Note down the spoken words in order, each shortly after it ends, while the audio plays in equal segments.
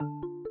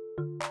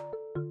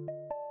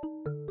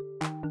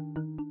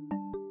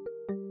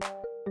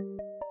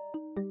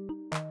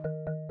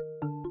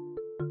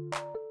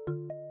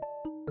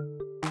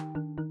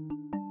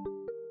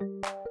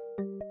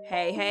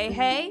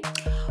Hey.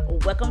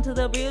 Welcome to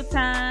the Real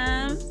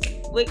Times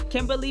with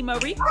Kimberly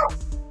Marie.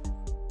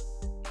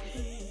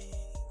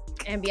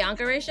 And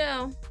Bianca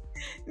Rachel.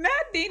 Not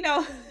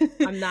Dino.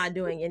 I'm not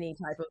doing any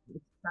type of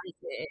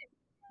excitement.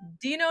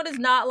 Dino does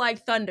not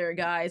like thunder,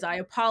 guys. I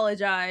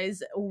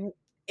apologize.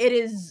 It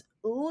is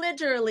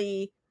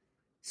literally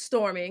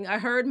storming. I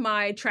heard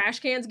my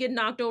trash cans get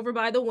knocked over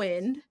by the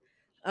wind.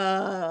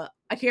 I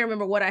can't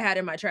remember what I had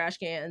in my trash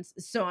cans,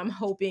 so I'm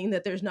hoping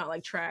that there's not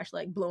like trash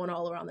like blowing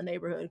all around the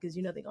neighborhood because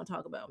they're gonna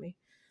talk about me.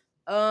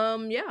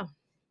 That's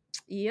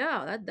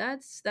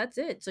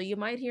it. So you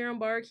might hear him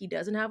bark. He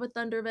doesn't have a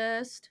thunder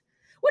vest,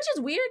 which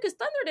is weird because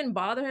thunder didn't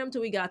bother him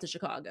till we got to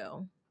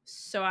Chicago.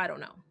 So I don't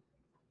know.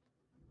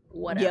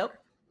 Whatever. Yep.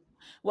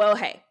 Well,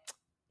 hey,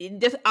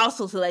 just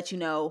also to let you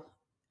know,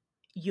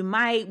 you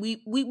might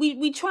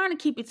we trying to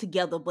keep it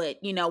together, but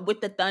with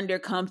the thunder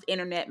comes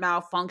internet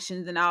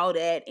malfunctions and all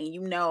that,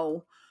 and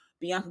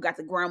Bianca got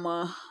the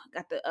grandma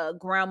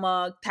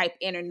type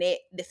internet,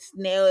 the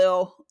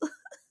snail.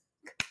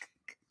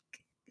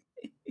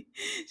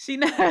 She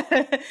not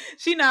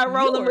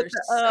rolling with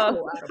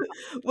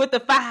the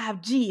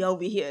 5G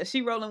over here.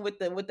 She rolling with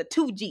the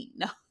 2G.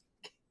 No.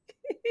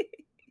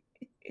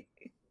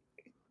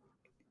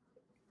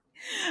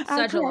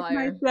 Such a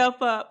liar.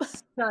 Myself up.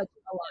 Such a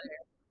liar.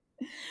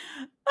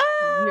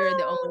 You're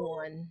the only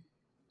one.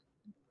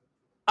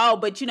 Oh,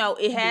 but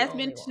it has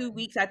been 2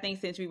 weeks, I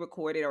think, since we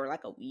recorded, or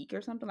like a week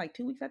or something, like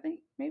 2 weeks, I think,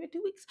 maybe 2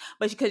 weeks.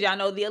 But because y'all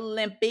know the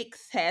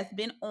Olympics has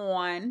been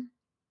on,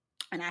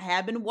 and I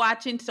have been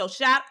watching. So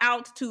shout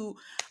out to,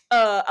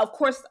 of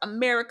course,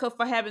 America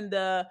for having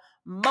the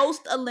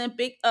most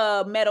Olympic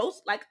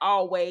medals, like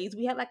always.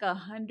 We had like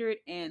 100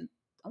 and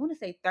I want to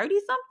say 30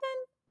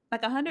 something,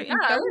 like 130.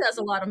 Yeah, that's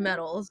a lot of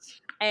medals.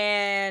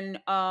 And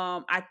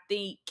I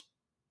think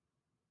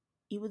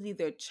it was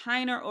either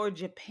China or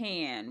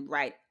Japan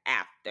right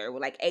after,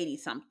 with like 80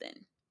 something.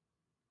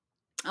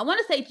 I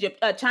want to say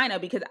China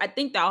because I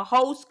think the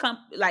host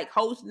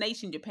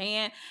nation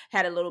Japan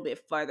had a little bit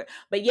further.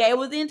 But yeah, it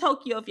was in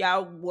Tokyo if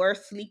y'all were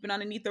sleeping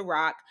underneath a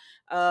rock.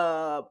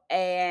 And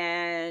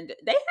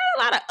they had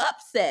a lot of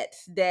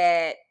upsets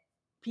that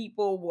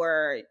people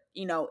were,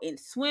 in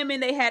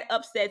swimming. They had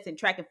upsets in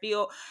track and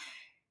field.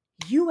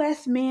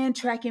 U.S. men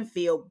track and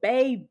field,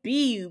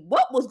 baby.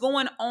 What was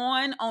going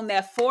on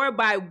that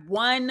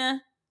 4x1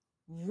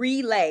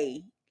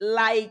 relay?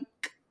 Like,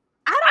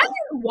 I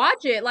didn't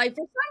watch it. Like, for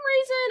some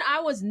reason,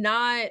 I was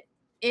not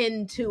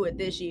into it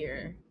this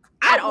year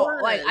at all.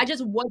 Like, I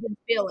just wasn't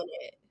feeling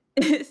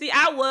it. See,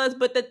 I was,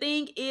 but the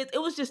thing is, it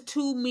was just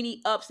too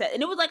many upsets.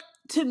 And it was like,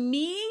 to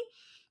me,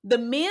 the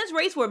men's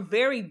race were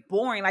very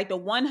boring. Like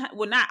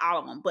not all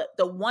of them, but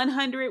the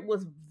 100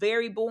 was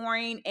very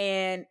boring.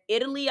 And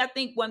Italy, I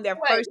think, won their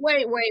first.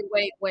 Wait.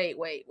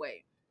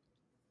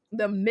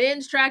 The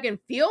men's track and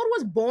field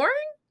was boring?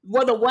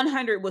 Well, the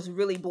 100 was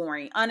really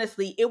boring.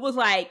 Honestly, it was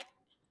like,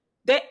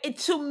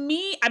 to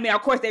me, I mean,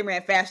 of course they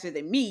ran faster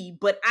than me,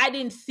 but I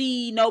didn't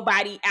see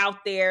nobody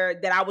out there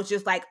that I was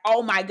just like,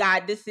 oh my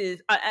God, this is,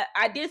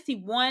 I did see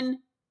one,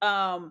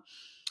 I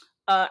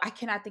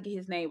cannot think of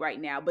his name right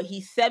now, but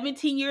he's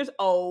 17 years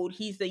old.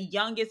 He's the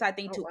youngest, I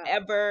think,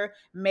 ever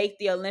make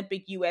the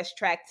Olympic U.S.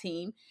 track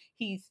team.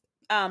 He's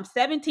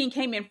 17,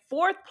 came in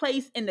 4th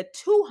place in the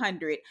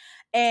 200.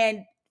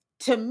 And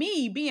to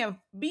me,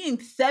 being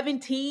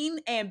 17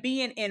 and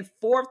being in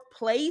 4th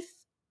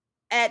place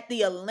at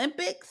the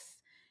Olympics,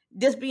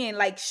 just being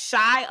like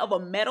shy of a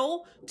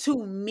medal,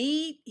 to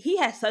me, he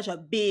has such a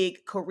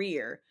big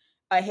career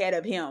ahead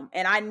of him.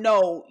 And I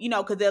know,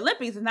 because the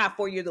Olympics is not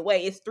 4 years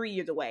away, it's 3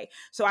 years away.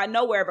 So I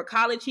know wherever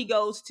college he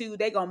goes to,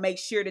 they're going to make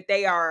sure that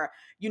they are,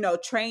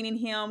 training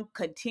him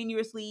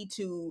continuously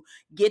to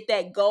get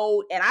that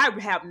gold. And I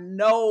have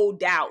no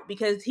doubt,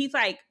 because he's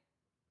like,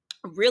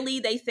 really,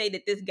 they say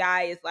that this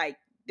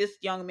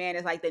young man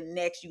is like the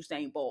next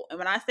Usain Bolt. And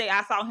when I say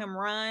I saw him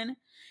run,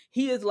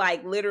 he is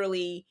like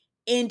literally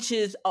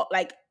inches,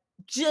 like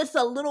just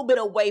a little bit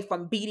away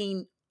from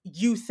beating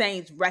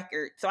Usain's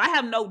record. So I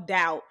have no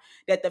doubt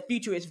that the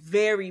future is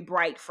very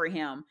bright for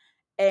him,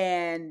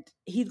 and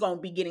he's going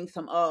to be getting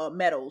some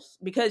medals,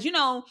 because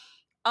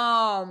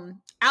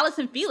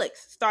Allison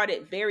Felix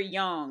started very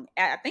young.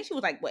 I think she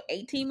was like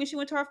 18 when she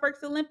went to her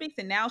first Olympics,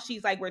 and now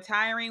she's like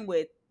retiring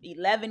with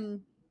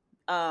 11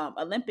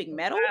 Olympic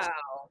medals.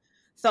 Wow.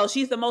 So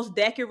she's the most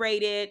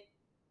decorated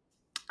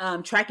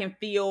track and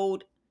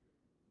field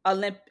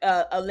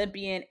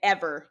Olympian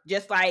ever.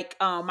 Just like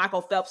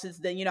Michael Phelps is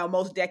the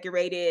most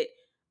decorated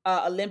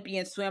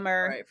Olympian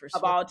swimmer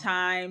of all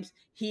times.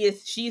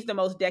 She's the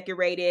most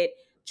decorated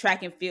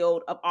track and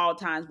field of all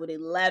times with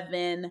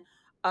 11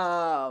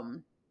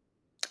 medals.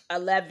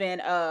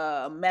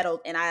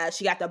 And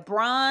she got the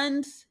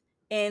bronze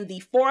in the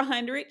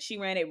 400. She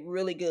ran it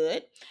really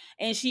good.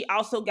 And she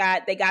also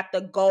got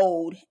the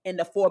gold in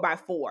the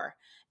 4x4.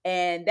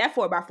 And that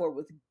 4x4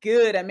 was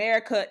good.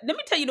 America, let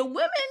me tell you, the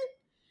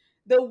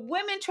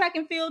women track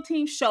and field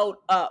team showed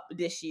up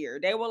this year.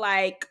 They were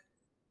like,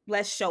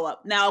 let's show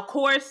up. Now, of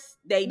course,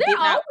 they're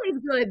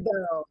always good,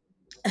 though.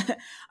 But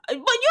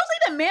usually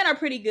the men are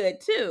pretty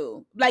good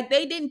too. Like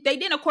they didn't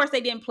of course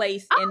they didn't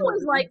place I in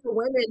always the. like the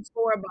women's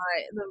score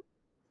by the.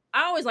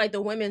 I always like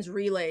the women's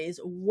relays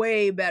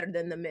way better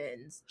than the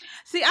men's.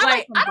 See, I like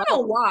Like, I them don't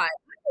know both. why.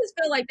 I just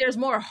feel like there's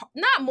more,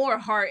 not more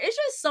heart. It's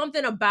just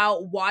something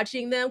about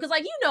watching them. Cause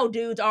like,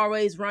 dudes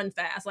always run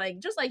fast. Like,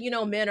 just like,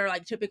 men are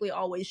like typically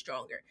always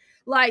stronger.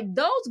 Like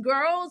those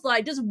girls,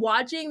 like just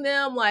watching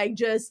them, like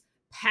just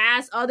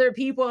pass other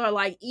people or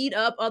like eat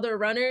up other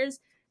runners.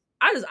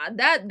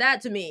 That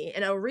to me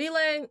in a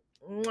relay,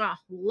 mwah,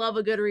 love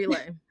a good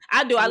relay.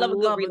 I do. I love a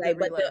good Love a relay, good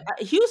but the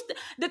relay. Houston.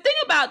 The thing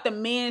about the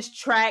men's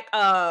track,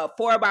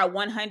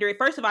 4x100.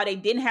 First of all, they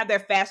didn't have their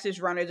fastest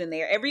runners in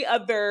there. Every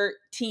other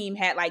team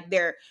had like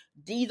their.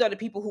 These are the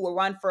people who will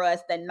run for us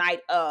the night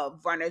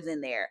of runners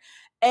in there,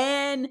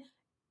 and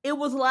it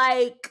was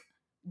like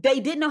they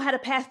didn't know how to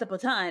pass the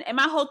baton. And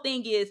my whole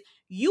thing is,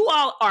 you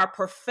all are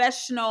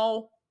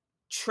professional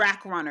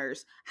track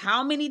runners.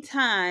 How many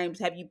times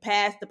have you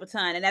passed the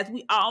baton? And as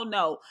we all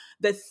know,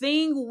 the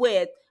thing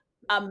with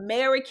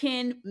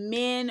American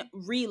men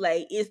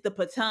relay is the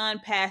baton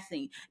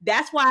passing.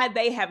 That's why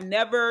they have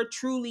never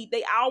truly,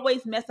 they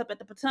always mess up at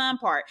the baton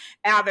part.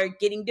 Either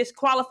getting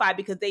disqualified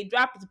because they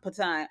dropped the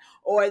baton,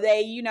 or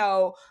they,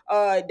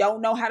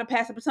 don't know how to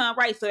pass the baton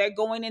right. So they're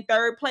going in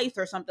third place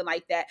or something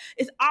like that.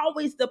 It's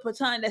always the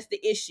baton that's the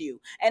issue.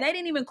 And they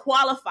didn't even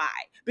qualify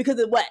because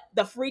of what?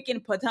 The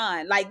freaking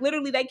baton. Like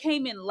literally, they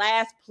came in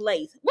last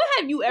place. What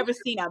have you ever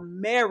seen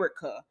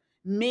America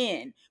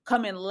men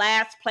come in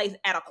last place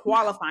at a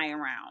qualifying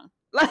round?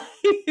 Like,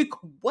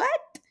 what?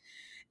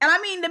 And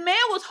I mean, the man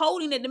was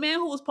holding it. The man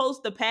who was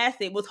supposed to pass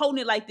it was holding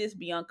it like this,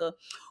 Bianca.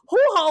 Who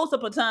holds a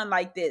baton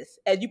like this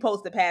as you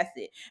supposed to pass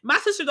it? My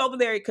sister's over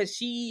there because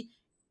she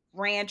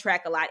ran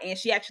track a lot and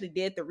she actually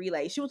did the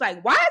relay. She was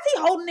like, why is he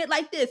holding it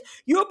like this?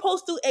 You're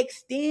supposed to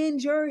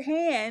extend your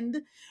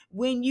hand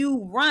when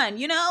you run.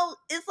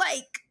 It's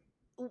like,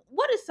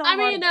 what is so I hard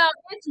mean, about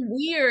it's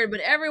weird,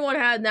 but everyone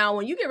has now.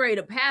 When you get ready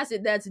to pass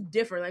it, that's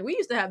different. Like we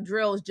used to have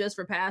drills just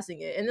for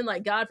passing it, and then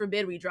like God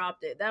forbid we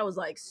dropped it. That was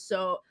like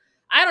so.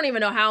 I don't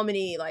even know how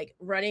many like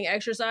running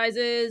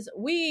exercises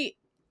we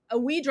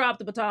dropped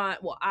the baton.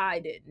 Well, I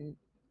didn't.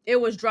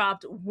 It was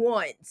dropped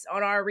once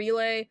on our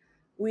relay.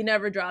 We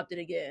never dropped it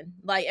again.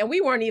 Like, and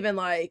we weren't even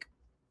like,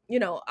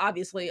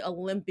 obviously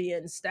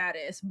Olympian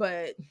status,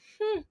 but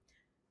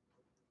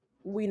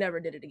we never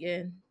did it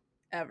again,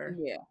 ever. it?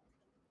 Yeah.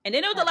 And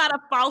then there was a lot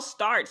of false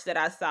starts that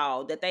I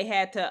saw that they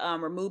had to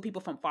remove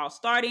people from false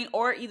starting,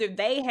 or either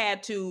they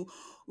had to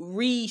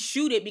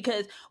reshoot it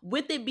because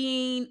with it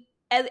being,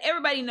 as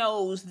everybody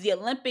knows, the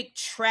Olympic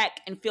track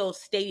and field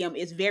stadium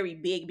is very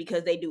big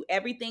because they do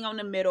everything on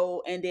the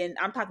middle, and then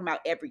I'm talking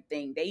about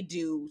everything. They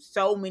do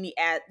so many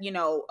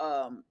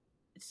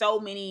so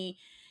many.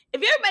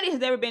 If everybody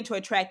has ever been to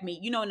a track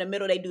meet, in the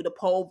middle they do the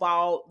pole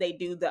vault, they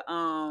do the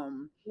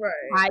Right.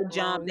 high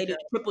jump, Long they do jump.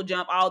 the triple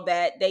jump, all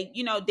that. They,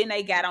 then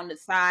they got on the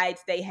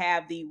sides, they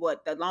have the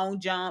long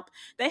jump.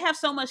 They have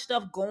so much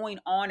stuff going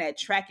on at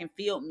track and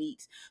field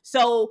meets.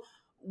 So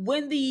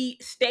when the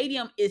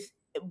stadium is,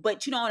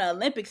 but on an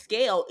Olympic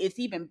scale, it's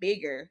even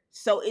bigger.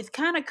 So it's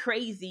kind of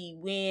crazy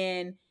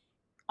when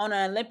on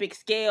an Olympic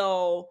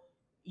scale,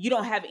 you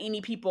don't have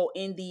any people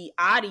in the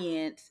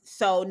audience.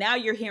 So now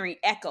you're hearing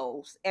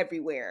echoes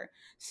everywhere.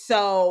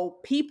 So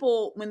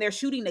people, when they're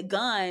shooting the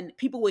gun,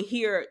 people will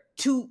hear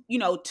two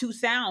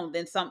sounds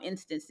in some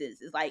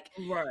instances. It's like,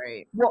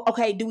 Right. well,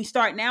 okay, do we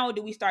start now or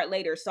do we start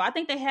later? So I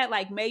think they had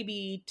like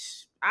maybe,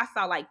 I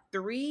saw like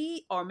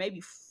 3 or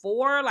maybe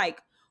 4 like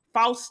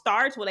false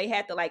starts where they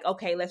had to like,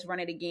 okay, let's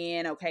run it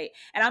again. Okay.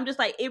 And I'm just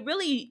like, it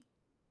really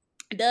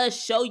does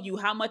show you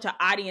how much an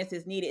audience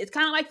is needed. It's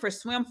kind of like for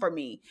swim for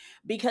me,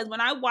 because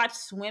when I watch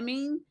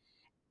swimming,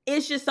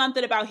 it's just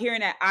something about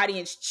hearing that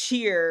audience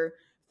cheer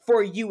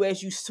for you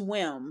as you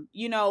swim.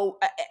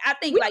 I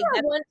think We like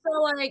were that. once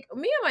so like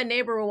me and my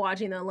neighbor were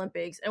watching the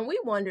Olympics and we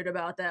wondered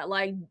about that.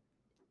 Like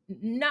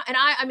not and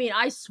I mean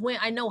I swim,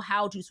 I know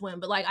how to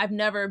swim, but like I've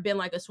never been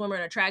like a swimmer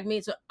at a track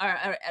meet, or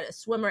at a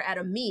swimmer at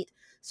a meet.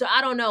 So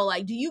I don't know,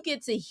 like do you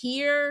get to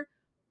hear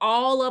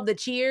all of the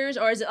cheers,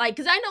 or is it like,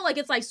 because I know like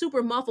it's like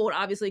super muffled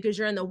obviously because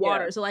you're in the Yeah,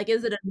 water, so like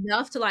is it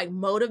enough to like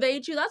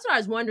motivate you? That's what I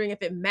was wondering,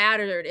 if it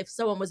mattered if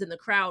someone was in the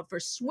crowd for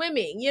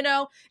swimming,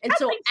 I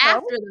until think so.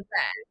 after the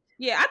fact.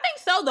 Yeah, I think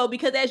so though,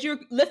 because as you're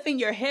lifting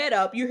your head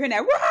up, you're hearing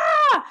that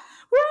rah,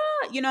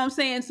 rah. You know what I'm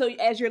saying? So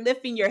as you're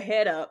lifting your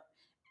head up,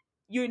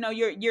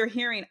 you're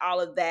hearing all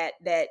of that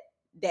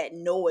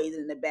noise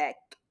in the back.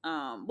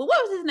 But what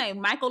was his name?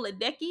 Michael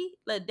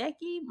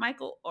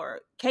Michael,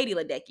 or Katie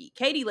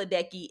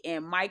Ledecky,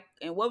 and Mike,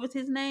 and what was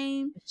his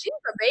name? She's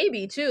a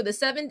baby too. The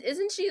seven,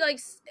 isn't she like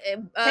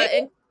Katie.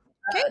 and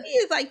Katie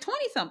is like 20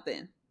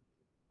 something.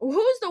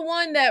 who's the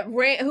one that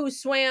who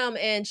swam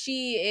and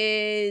she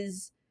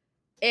is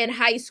in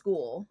high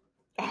school?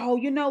 Oh,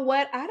 you know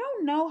what? I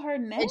don't know her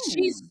And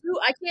she's name.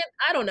 I can't,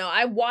 I don't know.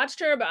 I watched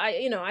her, but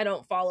I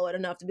don't follow it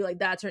enough to be like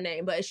that's her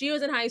name. But she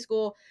was in high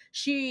school.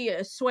 She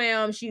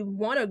swam. She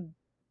won a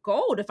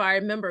gold if I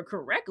remember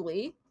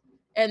correctly.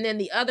 and then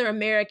the other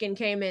American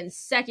came in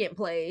second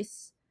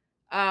place.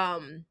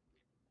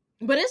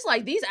 But it's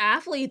like these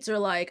athletes are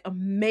like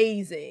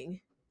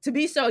amazing to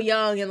be so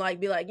young and like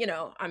be like,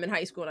 I'm in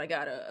high school and I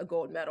got a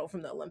gold medal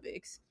from the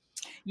Olympics.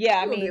 Yeah,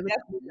 I You won't be mean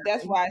able to do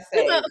that's nothing. why I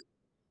say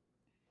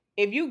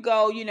if you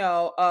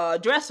go,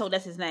 Dressel,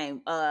 that's his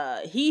name.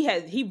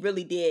 He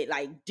really did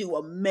like do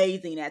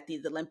amazing at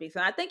these Olympics,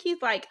 and I think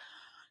he's like,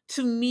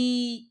 to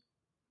me,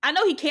 I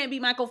know he can't be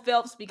Michael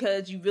Phelps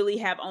because you really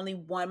have only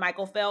one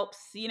Michael Phelps,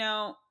 in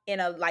a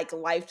like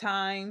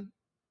lifetime,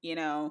 you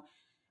know.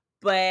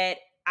 But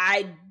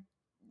I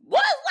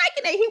was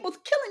liking that he was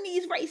killing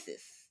these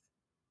races.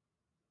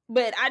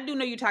 But I do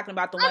know you're talking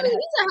about the I one. mean,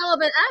 he's a hell of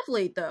an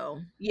athlete,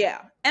 though.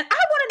 Yeah. And I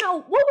want to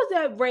know, what was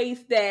that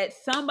race that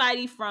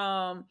somebody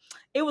from,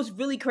 it was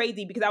really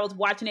crazy because I was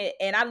watching it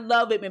and I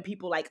love it when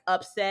people like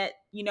upset,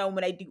 when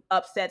they do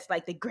upsets,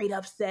 like the great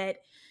upset.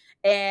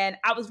 And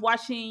I was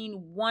watching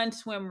one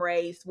swim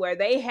race where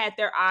they had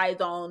their eyes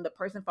on the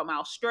person from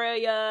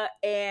Australia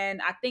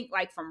and I think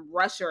like from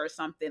Russia or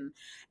something.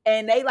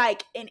 And they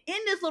like, and in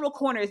this little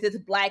corner is this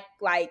black,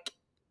 like,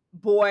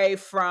 boy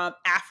from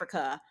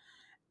Africa,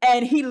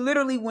 and he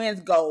literally wins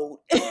gold.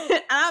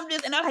 And I'm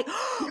like,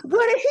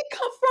 where did he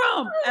come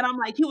from? And I'm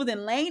like, he was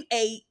in lane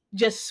 8,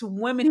 just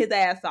swimming his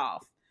ass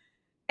off.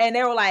 And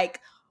they were like,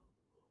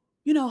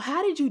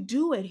 how did you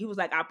do it? He was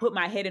like, I put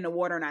my head in the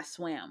water and I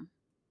swam.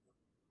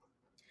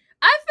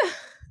 I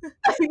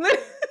feel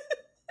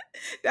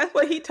That's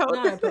what he told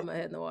not. us. I put my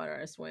head in the water.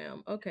 I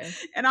swam. Okay.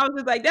 And I was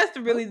just like, that's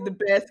really the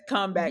best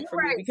comeback You're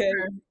for me right, because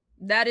sir.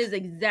 That is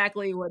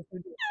exactly what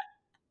you do.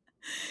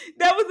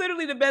 that was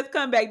literally the best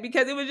comeback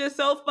because it was just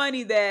so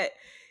funny that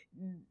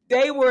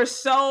they were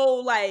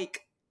so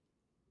like,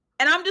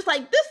 and I'm just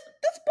like, this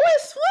boy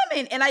is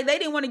swimming, and like they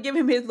didn't want to give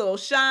him his little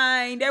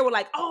shine. They were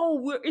like,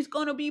 oh, it's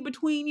gonna be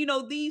between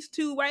these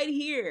two right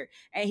here,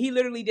 and he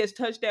literally just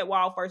touched that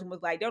wall first and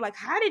was like, they're like,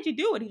 how did you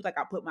do it? He was like,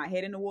 I put my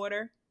head in the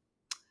water,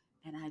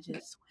 and I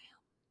just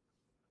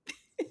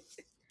swam.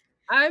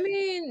 I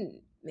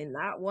mean,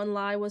 not one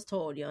lie was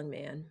told, young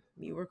man.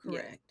 You were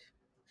Yes. correct.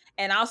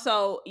 And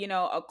also,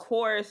 of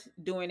course,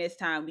 during this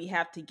time, we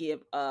have to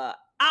give I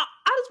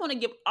just want to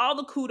give all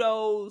the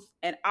kudos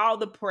and all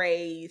the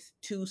praise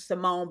to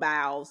Simone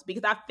Biles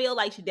because I feel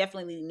like she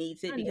definitely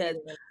needs it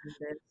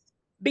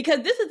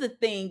because this is the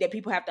thing that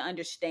people have to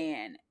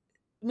understand.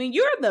 When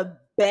you're the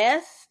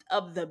best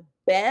of the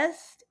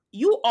best,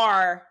 you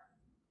are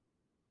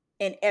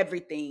in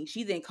everything.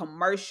 She's in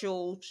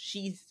commercials.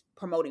 She's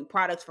promoting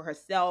products for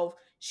herself.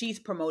 She's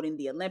promoting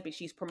the Olympics.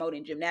 She's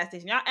promoting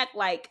gymnastics. And y'all act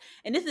like,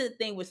 and this is the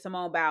thing with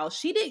Simone Biles,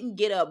 she didn't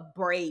get a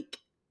break.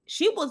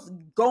 She was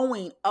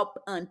going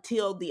up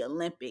until the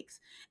Olympics.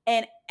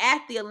 And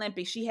at the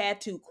Olympics, she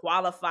had to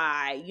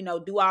qualify,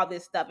 do all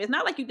this stuff. It's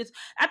not like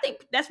I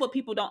think that's what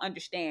people don't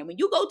understand. When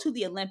you go to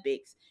the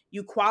Olympics,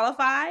 you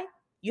qualify,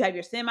 you have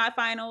your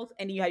semifinals,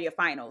 and then you have your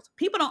finals.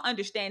 People don't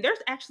understand. There's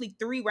actually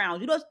 3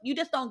 rounds. You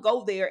just don't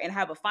go there and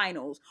have a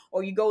finals,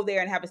 or you go there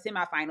and have a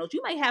semifinals.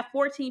 You might have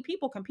 14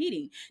 people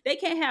competing. They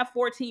can't have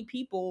 14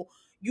 people,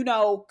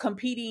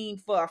 competing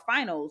for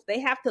finals.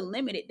 They have to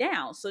limit it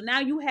down. So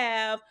now you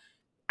have,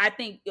 I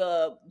think,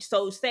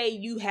 so say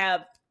you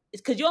have,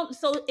 because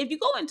so if you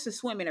go into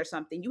swimming or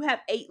something, you have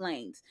 8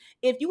 lanes.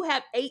 If you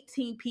have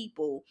 18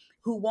 people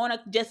who want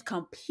to just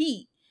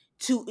compete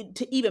to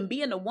even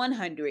be in the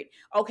 100,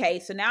 okay,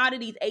 so now out of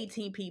these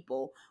 18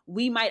 people,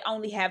 we might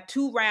only have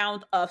 2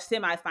 rounds of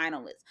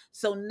semifinalists.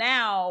 So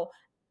now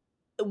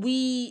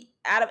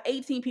out of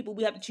 18 people,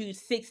 we have to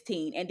choose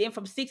 16, and then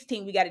from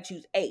 16 we got to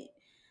choose 8.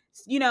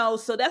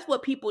 So that's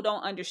what people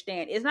don't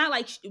understand. It's not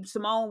like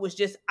Simone was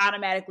just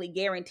automatically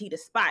guaranteed a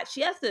spot.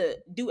 She has to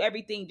do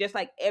everything just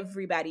like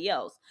everybody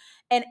else.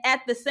 And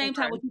at the same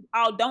time, what you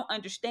all don't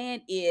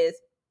understand is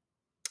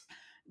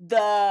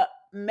the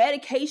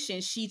medication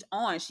she's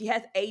on. She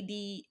has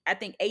I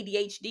think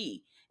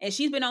ADHD. And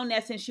she's been on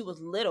that since she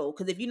was little.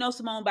 Because if you know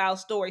Simone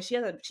Biles' story, she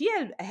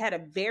had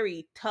a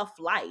very tough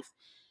life.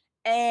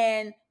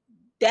 And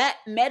that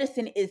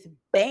medicine is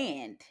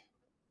banned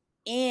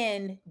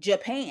in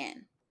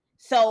Japan.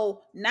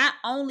 So not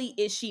only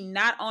is she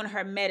not on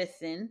her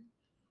medicine,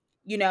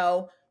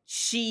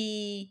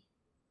 she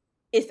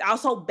is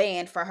also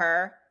banned for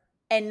her.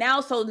 And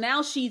now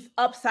she's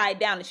upside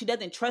down and she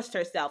doesn't trust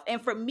herself.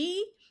 And for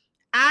me,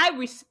 I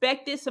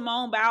respected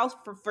Simone Biles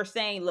for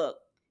saying, look,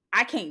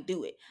 I can't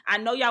do it. I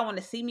know y'all want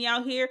to see me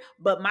out here,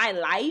 but my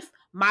life,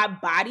 my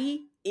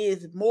body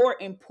is more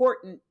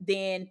important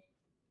than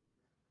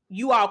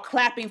you all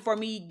clapping for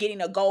me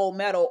getting a gold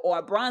medal or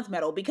a bronze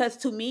medal. Because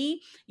to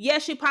me,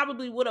 yes, she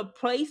probably would have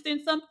placed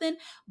in something,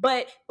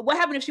 but what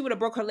happened if she would have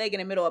broke her leg in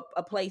the middle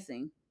of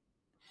placing?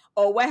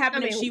 Or what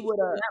happened if she would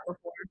have...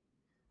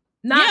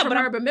 Not from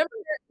her, but remember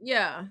that?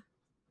 Yeah.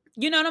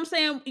 You know what I'm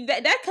saying?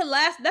 That could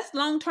last. That's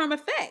long-term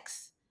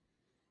effects.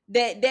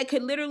 That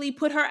could literally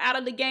put her out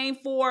of the game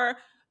for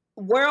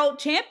world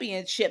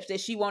championships that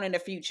she won in the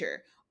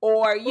future.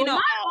 Or, my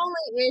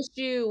only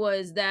issue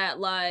was that,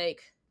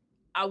 like,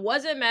 I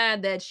wasn't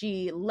mad that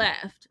she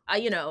left.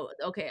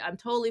 Okay, I'm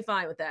totally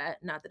fine with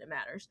that. Not that it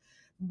matters.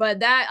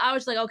 But that I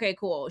was like, okay,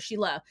 cool. She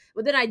left.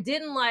 But then I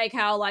didn't like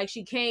how like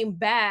she came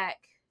back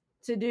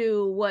to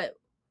do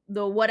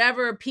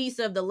whatever piece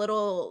of the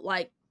little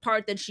like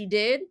part that she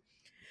did.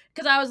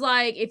 Cause I was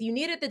like, if you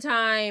needed the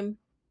time,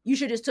 you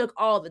should just took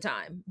all the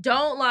time.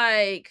 Don't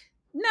like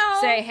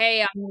say, No,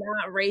 hey, I'm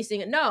not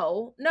racing.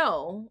 No,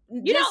 no.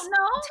 you don't Just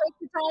know. take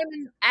the time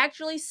and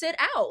actually sit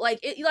out. Like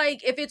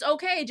if it's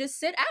okay, just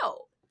sit out.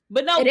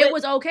 But no, And it but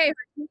was okay. Her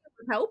team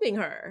was helping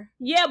her.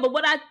 yeah, but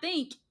what I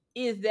think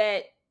is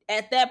that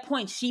at that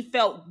point she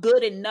felt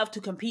good enough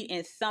to compete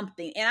in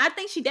something. And I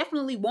think she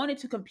definitely wanted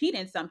to compete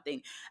in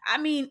something. I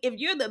mean, if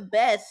you're the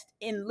best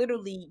and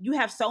literally you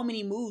have so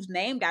many moves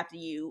named after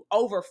you,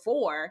 over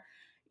four,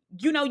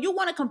 you know, you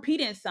want to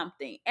compete in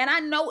something. And I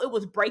know it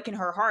was breaking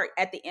her heart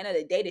at the end of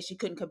the day that she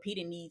couldn't compete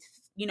in these,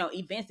 you know,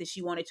 events that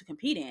she wanted to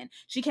compete in.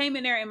 She came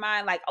in there in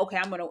mind like, okay,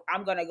 I'm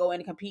gonna go in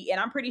and compete. And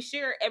I'm pretty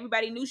sure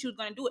everybody knew she was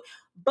gonna do it.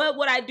 But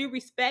what I do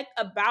respect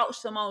about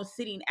Simone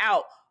sitting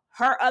out,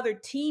 her other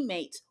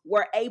teammates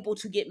were able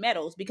to get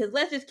medals. Because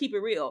let's just keep it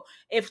real.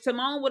 If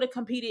Simone would have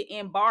competed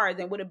in bars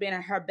and would have been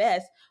at her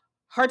best,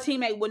 her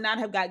teammate would not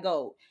have got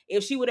gold.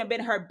 If she would have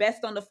been her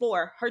best on the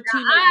floor, her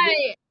teammate would.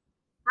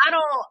 I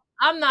don't.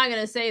 I'm not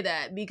gonna say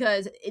that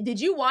because did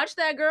you watch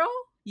that girl?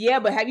 Yeah,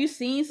 but have you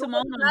seen The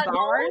Simone one on that goal?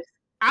 bars?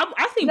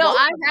 I seen No, both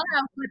I of them.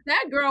 have, but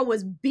that girl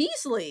was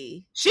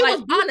beastly. She Like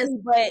was honest.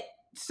 beastly, but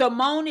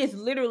Simone is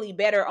literally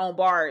better on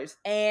bars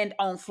and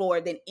on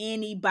floor than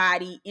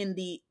anybody in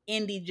the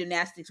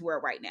gymnastics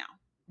world right now.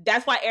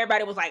 That's why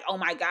everybody was like, "Oh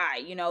my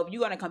god, you know, if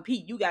you're gonna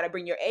compete, you got to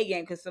bring your A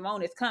game because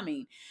Simone is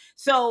coming."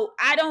 So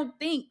I don't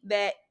think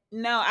that.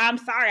 No, I'm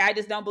sorry, I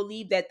just don't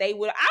believe that they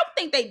would. I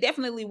think they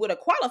definitely would have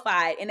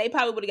qualified, and they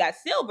probably would have got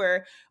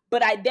silver.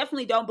 But I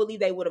definitely don't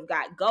believe they would have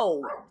got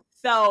gold.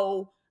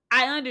 So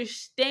I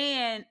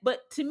understand,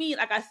 but to me,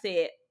 like I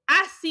said,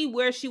 I see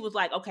where she was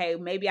like, okay,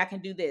 maybe I can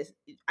do this.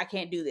 I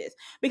can't do this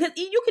because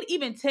you could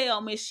even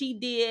tell when she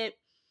did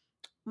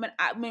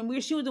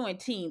she was doing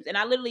teams, and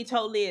I literally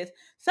told Liz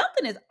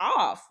something is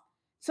off.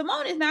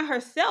 Simone is not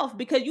herself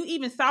because you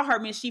even saw her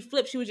when she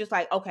flipped. She was just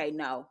like, okay,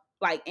 no,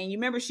 like, and you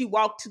remember she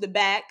walked to the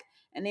back,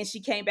 and then she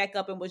came back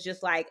up and was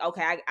just like,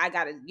 okay, I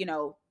gotta, you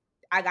know,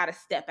 I gotta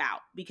step out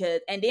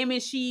because, and then when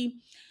But she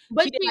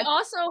did she like,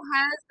 also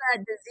has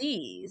that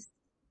disease.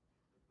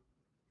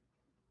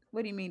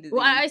 what do you mean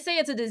Well, disease? I say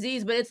it's a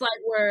disease, but it's like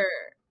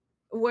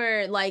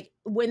where like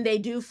when they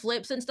do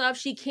flips and stuff,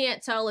 she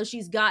can't tell if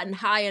she's gotten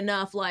high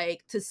enough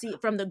like to see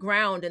from the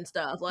ground and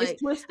stuff. It's Like I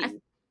twisty.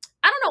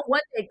 I don't know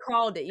what they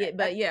called it yet,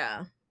 but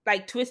yeah.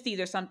 Like twisties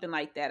or something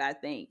like that. I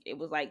think it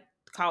was like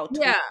called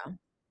twist. Yeah.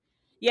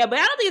 Yeah, but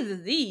I don't think it's a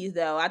disease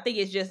though. I think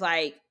it's just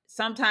like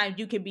sometimes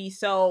you can be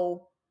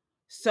so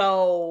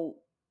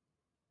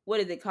what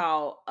is it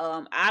called?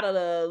 Out of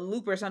the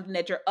loop or something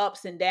that your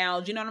ups and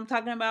downs. You know what I'm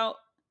talking about?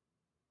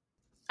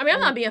 I mean, I'm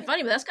not being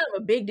funny, but that's kind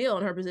of a big deal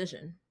in her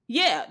position.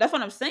 Yeah, that's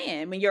what I'm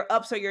saying. I mean, your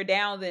ups or your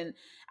downs, and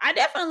I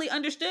definitely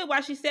understood why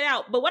she set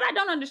out. But what I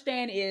don't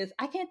understand is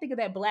I can't think of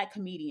that black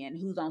comedian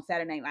who's on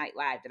Saturday Night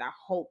Live that I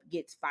hope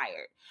gets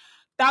fired.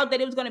 Thought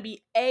that it was going to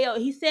be AO.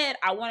 He said,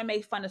 I want to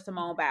make fun of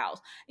Simone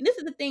Biles. And this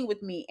is the thing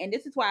with me. And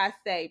this is why I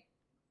say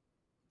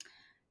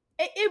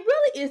it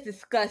really is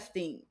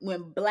disgusting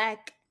when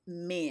black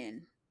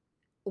men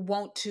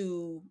want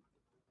to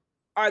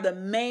are the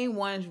main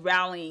ones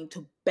rallying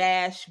to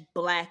bash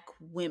black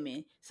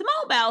women.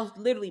 Simone Biles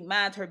literally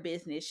minds her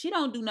business. She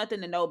don't do nothing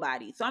to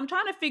nobody. So I'm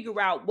trying to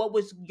figure out what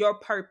was your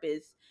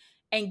purpose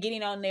and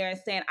getting on there and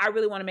saying, I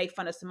really want to make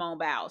fun of Simone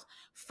Biles.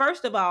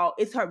 First of all,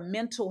 it's her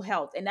mental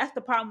health. And that's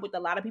the problem with a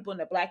lot of people in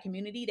the black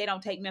community. They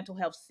don't take mental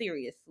health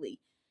seriously.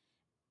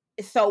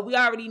 So we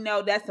already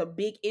know that's a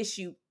big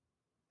issue,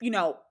 you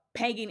know,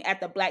 pegging at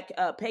the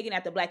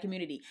black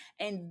community,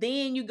 and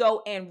then you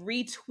go and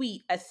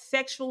retweet a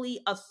sexually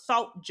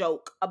assault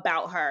joke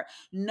about her,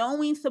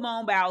 knowing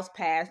Simone Biles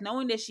past,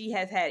 knowing that she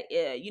has had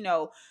you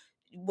know,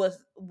 was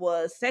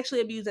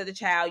sexually abused as a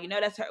child. You know,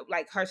 that's her,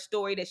 like her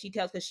story that she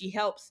tells because she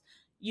helps,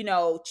 you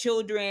know,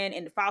 children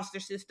in the foster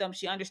system.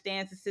 She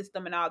understands the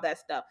system and all that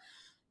stuff.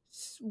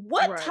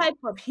 What Right. type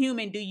of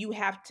human do you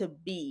have to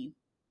be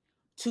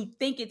to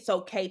think it's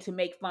okay to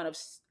make fun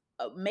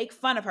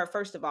of her,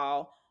 first of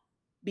all,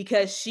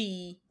 because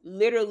she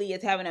literally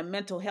is having a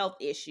mental health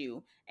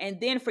issue, and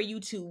then for you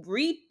to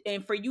read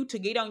and for you to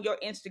get on your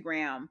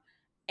Instagram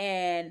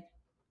and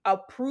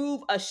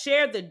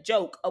share the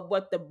joke of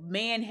what the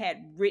man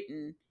had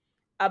written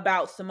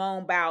about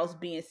Simone Biles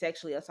being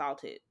sexually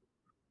assaulted.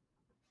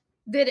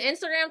 Did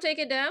Instagram take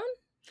it down?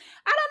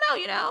 I don't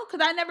know, you know,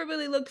 because I never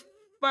really looked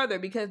further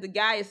because the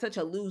guy is such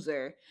a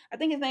loser. I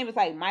think his name is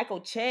like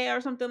Michael Che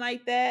or something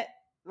like that.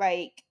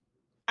 Like,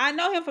 I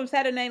know him from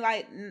Saturday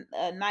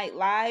Night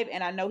Live,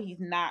 and I know he's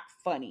not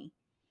funny.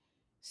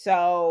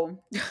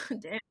 So,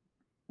 Damn.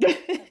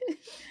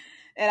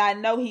 and I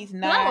know he's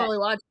I don't not. really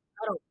watch.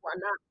 I don't. Well,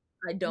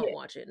 not. I don't Yeah,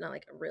 watch it. Not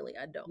like really.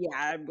 I don't yeah. watch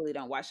I it. really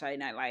don't watch Saturday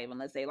Night Live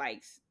unless they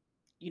like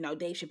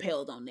Dave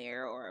Chappelle's on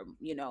there, or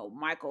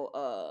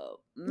Michael,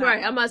 not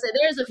Right, I'm Michael, about to say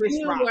there's a Chris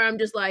few Rock. where I'm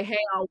just like, hey,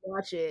 I'll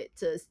watch it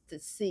to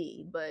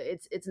see, but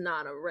it's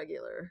not a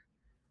regular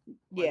on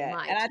Yeah,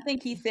 my and I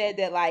think he TV. said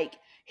that like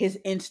his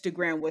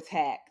Instagram was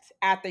hacked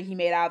after he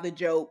made all the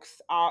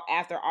jokes, all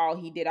after all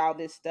he did all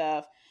this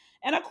stuff.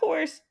 And of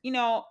course,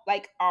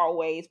 like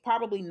always,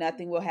 probably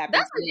nothing will happen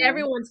That's to like him.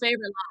 everyone's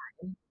favorite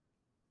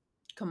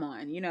Come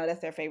on,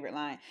 that's their favorite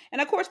line.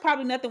 And of course,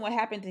 probably nothing will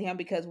happen to him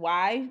because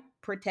why?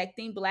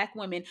 Protecting Black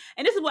women.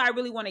 And this is what I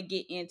really want to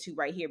get into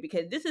right here,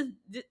 because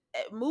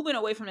moving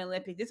away from the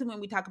Olympics. This is when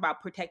we talk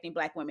about protecting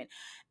Black women.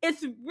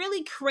 It's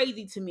really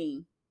crazy to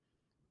me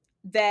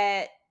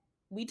that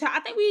I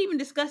think we even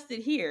discussed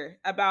it here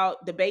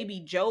about the baby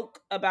joke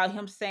about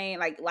him saying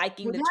like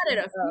liking We've the had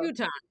it tweet a few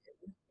times.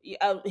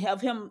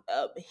 of him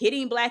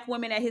hitting Black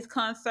women at his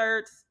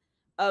concerts,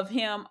 of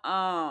him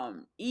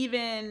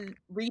even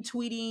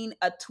retweeting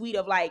a tweet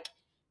of like,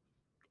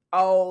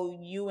 oh,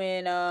 you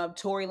and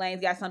Tory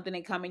Lanez got something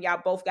in common.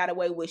 Y'all both got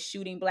away with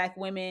shooting Black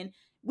women.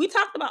 We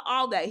talked about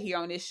all that here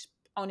on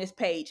this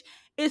page.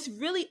 It's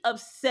really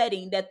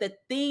upsetting that the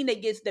thing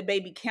that gets the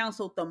baby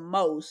canceled the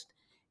most,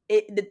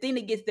 the thing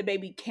that gets the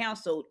baby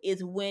canceled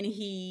is when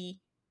he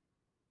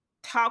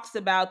talks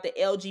about the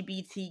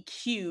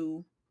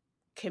LGBTQ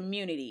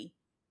community.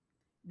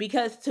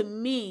 Because to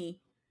me,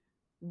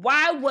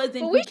 why But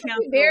wasn't we he should be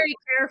canceled? very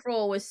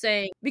careful with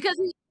saying, because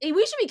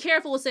we should be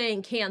careful with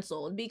saying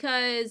canceled,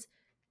 because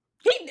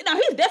He's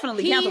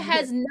definitely he canceled because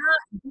has not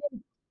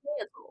been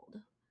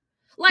canceled.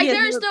 he Like, has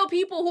there are never. still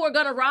people who are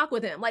gonna rock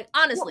with him. Like,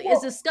 honestly, as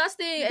Well,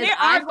 disgusting as there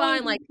I are going to find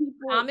be like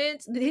people.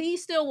 comments, he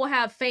still will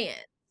have fans.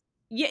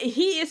 Yeah,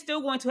 he is still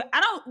going to. I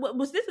don't.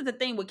 Was this is the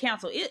thing with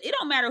cancel? It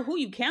don't matter who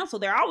you cancel.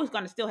 They're always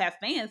going to still have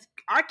fans.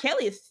 R.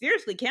 Kelly is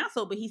seriously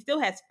canceled, but he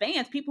still has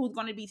fans. People who's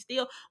going to be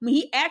still when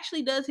he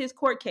actually does his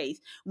court case.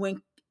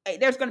 When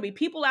there's going to be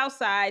people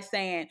outside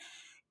saying,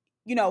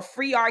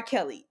 free R.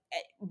 Kelly.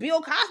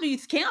 Bill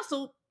Cosby's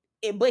canceled,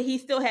 but he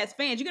still has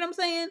fans. You get what I'm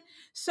saying?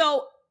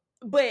 So,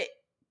 but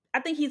I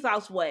think he's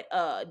lost what?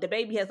 The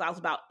baby has lost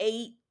about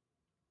 8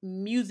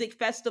 music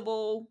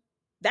festival.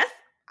 That's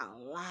a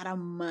lot of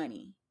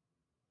money.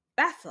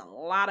 That's a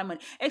lot of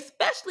money,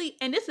 especially.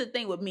 And this is the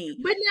thing with me.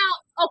 But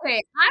now,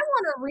 okay, I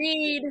want to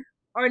read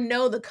or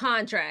know the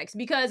contracts,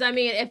 because I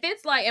mean, if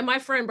it's like, and my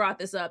friend brought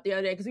this up the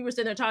other day because we were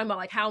sitting there talking about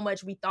like how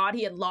much we thought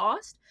he had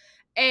lost,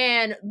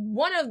 and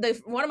one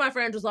of my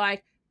friends was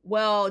like,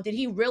 "Well, did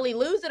he really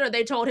lose it, or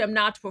they told him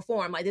not to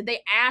perform? Like, did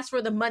they ask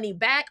for the money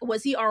back?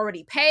 Was he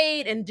already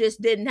paid and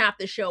just didn't have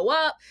to show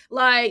up?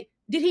 Like,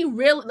 did he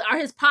really? Are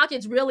his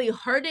pockets really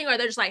hurting, or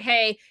they're just like,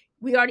 hey,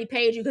 we already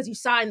paid you because you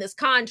signed this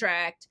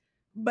contract,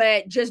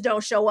 but just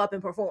don't show up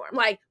and perform?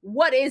 Like,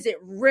 what is it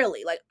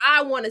really? Like,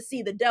 I want to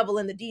see the devil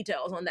in the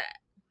details on that."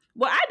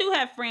 Well, I do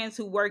have friends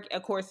who work,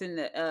 of course, in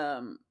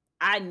the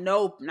I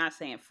know, not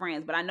saying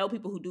friends, but I know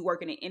people who do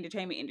work in the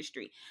entertainment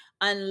industry.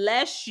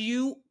 Unless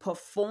you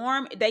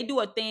perform, they do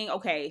a thing.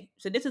 Okay,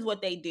 so this is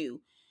what they do.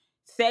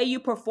 Say you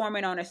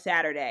performing on a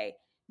Saturday,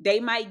 they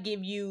might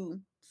give you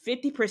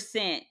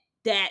 50%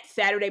 that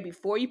Saturday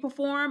before you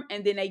perform,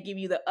 and then they give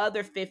you the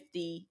other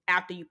 50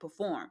 after you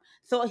perform.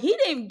 So he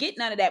didn't get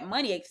none of that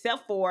money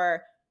except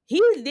for he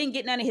didn't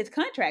get none of his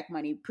contract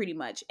money, pretty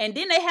much. And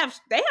then they have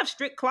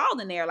strict clause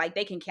in there, like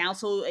they can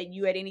cancel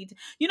you at any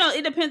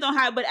it depends on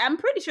how, but I'm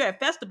pretty sure at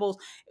festivals,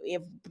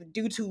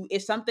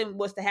 if something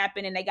was to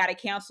happen and they got to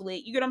cancel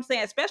it, you get what I'm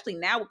saying, especially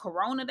now with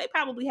Corona, they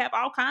probably have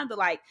all kinds of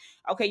like,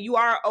 okay, you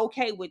are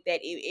okay with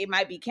that, it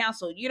might be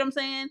canceled, you know what I'm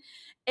saying.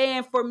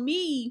 And for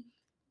me,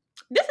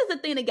 this is the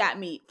thing that got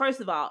me.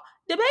 First of all,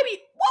 the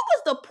baby, what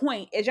was the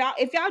point?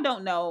 If y'all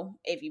don't know,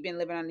 if you've been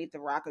living underneath the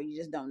rock or you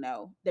just don't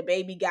know, the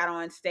baby got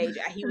on stage.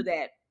 He was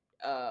at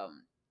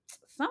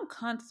some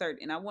concert,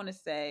 and I want to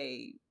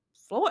say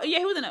Florida. Yeah,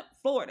 he was in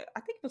Florida. I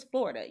think it was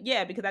Florida.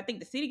 Yeah, because I think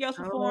the City Girls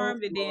Oh,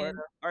 performed, and Florida.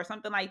 then or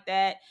something like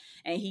that.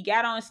 And he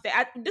got on stage.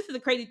 This is a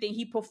crazy thing.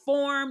 He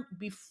performed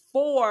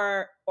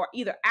before or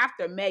either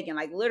after Megan.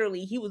 Like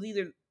literally, he was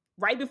either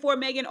right before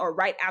Megan or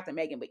right after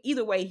Megan. But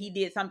either way, he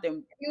did something.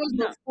 It was You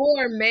know,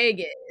 before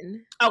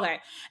Megan. Okay.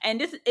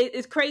 And this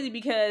is crazy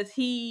because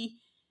he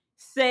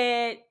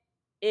said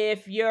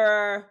if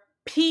your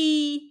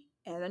pee,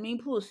 and I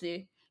mean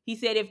pussy, he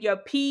said if your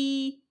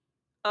pee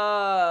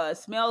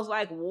smells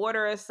like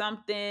water or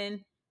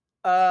something,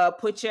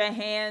 put your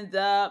hands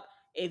up.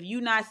 If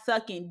you not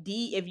sucking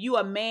D, if you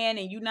a man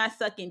and you not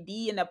sucking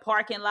D in the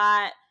parking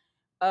lot,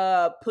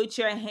 put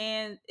your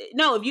hand,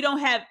 no, if you don't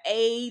have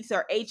AIDS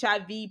or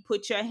HIV,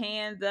 put your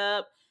hands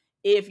up.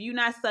 If you're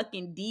not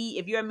sucking D,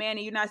 if you're a man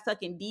and you're not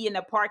sucking D in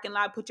the parking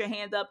lot, put your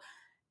hands up.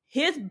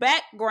 His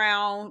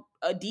background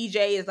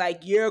DJ is like,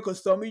 yeah,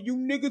 because some of you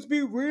niggas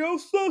be real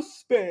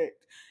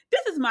suspect.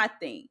 This is my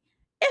thing.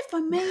 If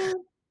a man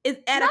is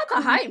at a Not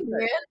the hype concert,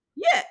 man.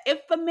 yeah, if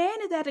a man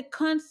is at a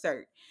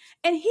concert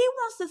and he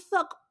wants to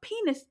suck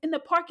penis in the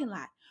parking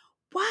lot,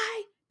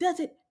 why does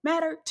it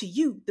matter to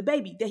you, the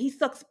baby, that he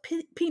sucks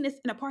penis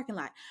in a parking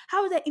lot?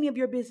 How is that any of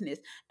your business?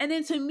 And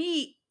then to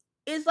me,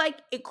 it's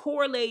like it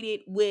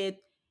correlated with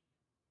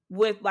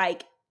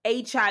like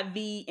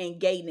HIV and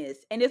gayness.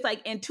 And it's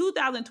like, in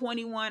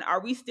 2021,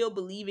 are we still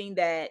believing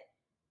that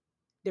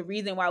the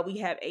reason why we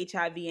have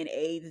HIV and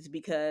AIDS is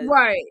because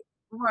Right.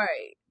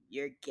 Right.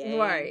 you're gay?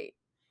 Right.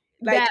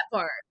 Like, That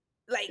part.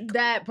 like,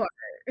 That part.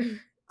 and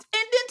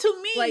then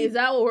to Like, me, is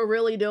that what we're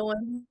really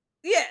doing?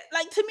 yeah,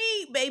 like, to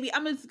me, baby,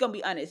 I'm just gonna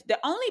be honest. The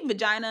only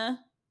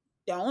vagina,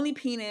 the only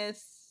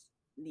penis,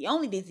 the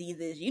only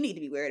diseases you need to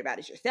be worried about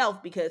is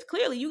yourself, because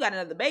clearly you got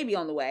another baby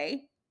on the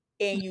way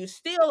and you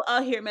still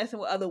out here messing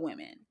with other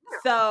women.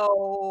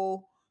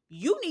 So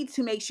you need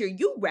to make sure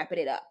you wrapping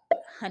it up,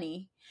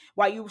 honey.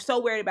 While you're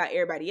so worried about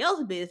everybody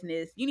else's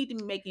business, you need to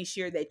be making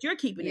sure that you're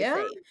keeping it Yeah.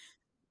 safe.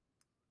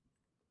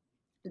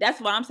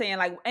 That's what I'm saying.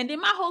 Like, and then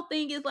my whole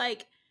thing is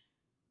like,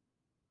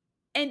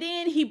 and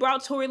then he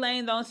brought Tory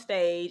Lanez on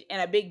stage in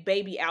a big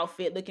baby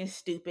outfit looking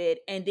stupid.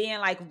 And then,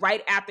 like,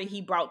 right after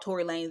he brought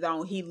Tory Lanez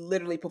on, he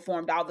literally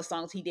performed all the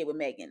songs he did with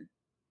Megan.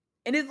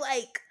 And it's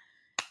like,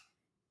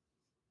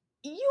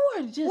 you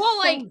are just Well,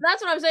 like,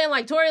 that's what I'm saying.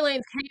 Like, Tory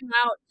Lanez came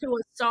out to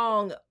a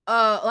song,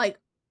 like,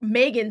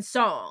 Megan's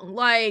song.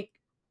 Like,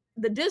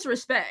 the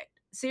disrespect.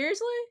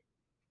 Seriously?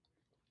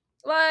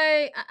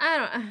 Like, I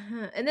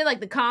don't. And then, like,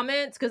 the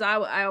comments, because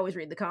I always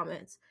read the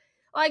comments.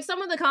 Like,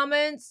 some of the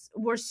comments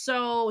were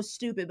so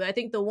stupid, but I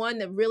think the one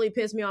that really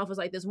pissed me off was,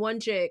 like, this one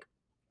chick,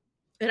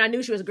 and I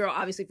knew she was a girl,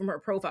 obviously, from her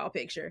profile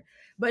picture,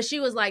 but she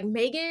was like,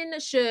 Megan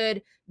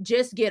should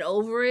just get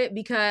over it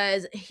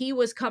because he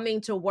was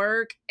coming to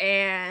work,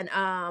 and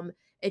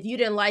if you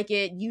didn't like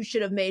it, you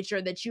should have made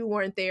sure that you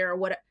weren't there or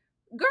what.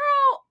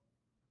 Girl,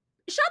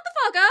 shut the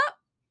fuck up.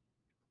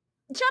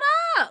 Shut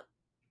up.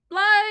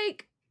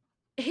 Like,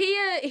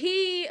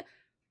 he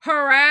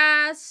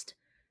harassed,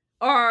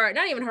 or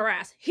not even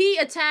harassed, he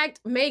attacked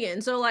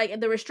Megan. So, like,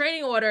 the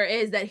restraining order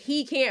is that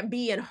he can't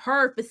be in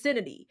her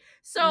vicinity.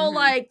 So,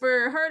 like,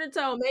 for her to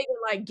tell Megan,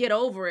 like, get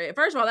over it,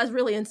 first of all, that's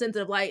really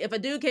insensitive. Like, if a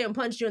dude came and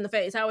punched you in the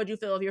face, how would you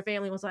feel if your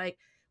family was like,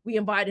 we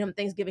invited him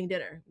Thanksgiving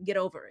dinner, get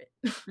over it?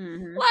 Like,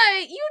 you would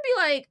be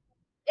like,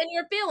 in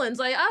your feelings.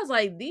 Like, I was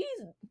like,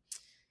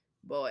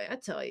 boy, I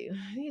tell you,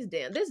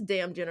 this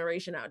damn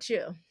generation out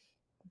here.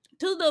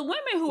 To the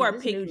women who are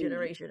this pick new me,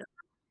 generation.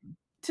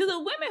 to the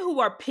women who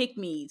are pick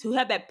me's, who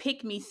have that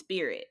pick me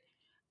spirit,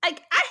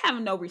 like, I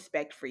have no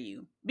respect for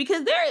you,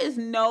 because there is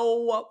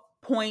no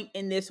point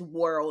in this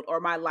world or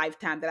my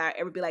lifetime that I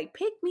ever be like,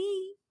 pick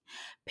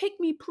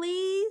me,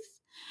 please.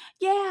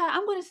 Yeah,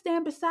 I'm gonna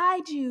stand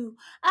beside you.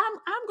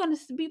 I'm gonna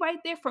be right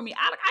there for me.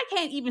 I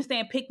can't even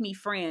stand pick me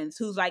friends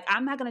who's like,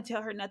 I'm not gonna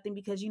tell her nothing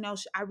because, you know,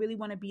 I really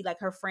want to be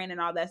like her friend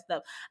and all that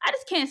stuff. I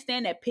just can't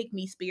stand that pick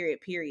me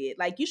spirit, period.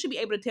 Like, you should be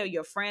able to tell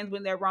your friends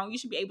when they're wrong. You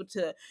should be able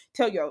to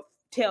tell your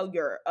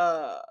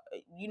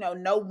you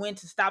know when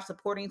to stop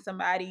supporting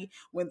somebody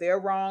when they're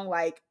wrong.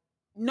 Like,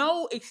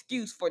 no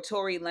excuse for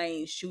Tory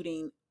Lanez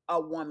shooting a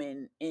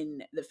woman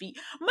in the feet.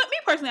 But me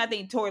personally, I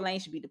think Tory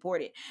Lanez should be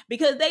deported,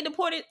 because they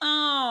deported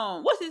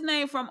what's his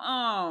name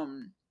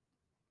from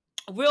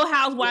Real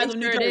Housewives of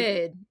New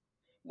Jersey.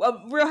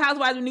 Real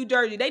Housewives of New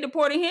Jersey. They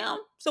deported him.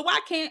 So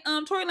why can't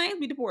Tory Lanez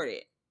be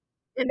deported?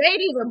 And they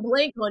didn't even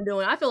blink on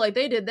doing it. I feel like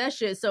they did that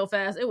shit so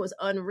fast. It was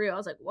unreal. I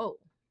was like, whoa.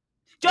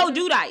 Joe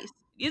Giudice.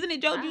 Isn't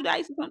it Joe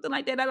Giudice or something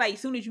like that? I like,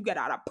 as soon as you get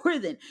out of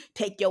prison,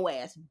 take your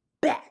ass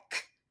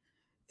back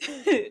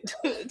to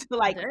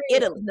like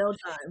Italy. No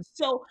time.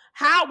 So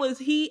how was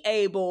he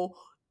able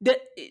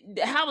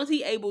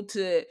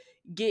to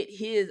get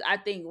his, I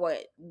think,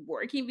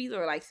 working visa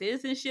or like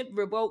citizenship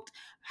revoked?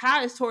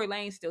 How is Tory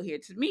Lanez still here?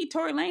 To me,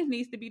 Tory Lanez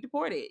needs to be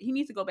deported. He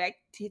needs to go back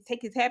to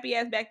take his happy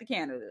ass back to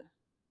Canada.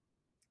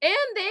 And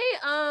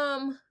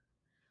they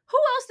who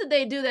else did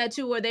they do that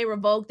to, where they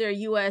revoked their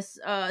U.S.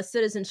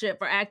 Citizenship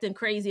for acting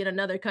crazy in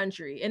another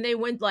country? And they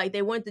went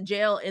to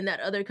jail in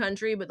that other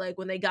country, but like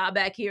when they got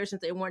back here,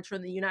 since they weren't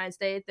from the United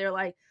States, they're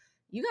like,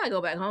 you gotta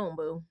go back home,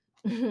 boo.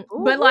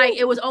 But like,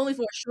 it was only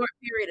for a short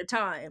period of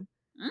time.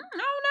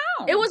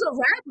 No. It was a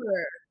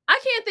rapper. I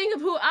can't think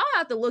of who. I'll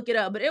have to look it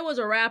up, but it was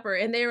a rapper,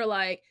 and they were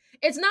like,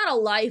 it's not a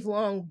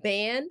lifelong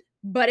ban,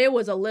 but it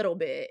was a little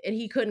bit, and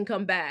he couldn't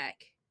come back.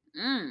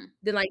 Then,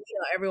 like, you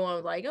know, everyone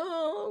was like,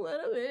 oh, let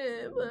him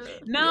in.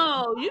 But,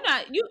 no, you're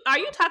not. Are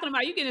you talking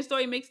about, you getting a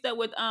story mixed up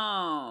with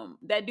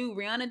that dude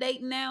Rihanna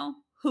dating now,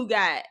 who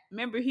got,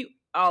 remember he,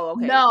 oh,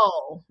 okay. No.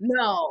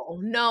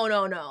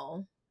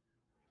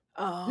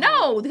 Oh.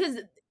 No, because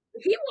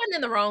he wasn't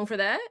in the wrong for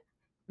that.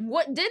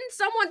 What, didn't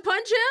someone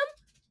punch him?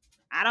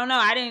 I don't know.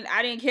 I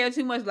didn't care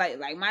too much. Like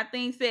my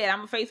thing said, I'm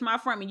gonna face my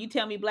front, and you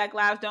tell me Black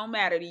lives don't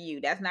matter to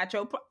you. That's not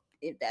your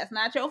if that's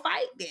not your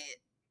fight, then.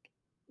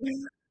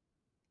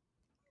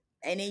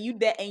 And then you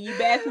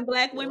bash some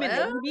Black women,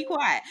 then you be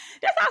quiet.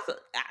 That's also,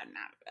 I'm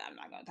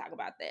not gonna talk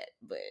about that,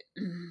 but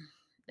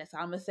that's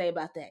all I'm gonna say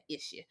about that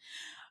issue.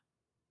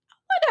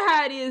 I wonder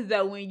how it is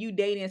though when you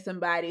dating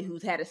somebody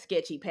who's had a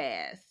sketchy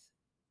past.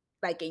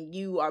 Like, and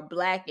you are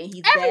Black and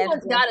he's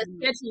everyone's got a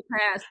sketchy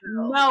past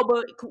though. No,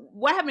 but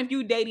what happens if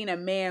you dating a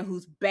man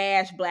who's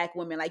bashed Black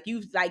women? Like,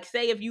 you, like,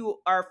 say if you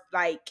are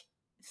like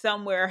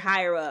somewhere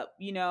higher up,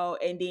 you know,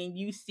 and then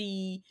you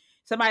see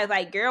somebody's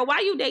like, girl, why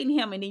you dating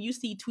him? And then you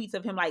see tweets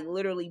of him like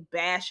literally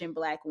bashing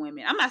black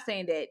women. I'm not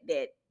saying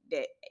that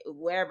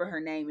whatever her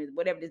name is,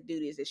 whatever this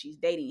dude is that she's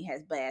dating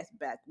has bashed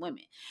black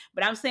women.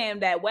 But I'm saying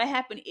that what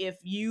happened if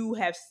you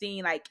have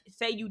seen, like,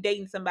 say you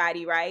dating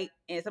somebody, right?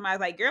 And somebody's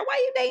like, girl, why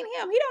you dating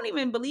him? He don't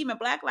even believe in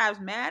Black Lives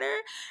Matter.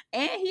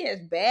 And he has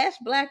bashed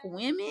black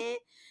women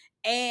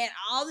and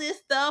all this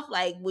stuff.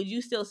 Like, would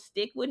you still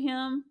stick with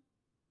him?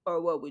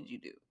 Or what would you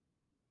do?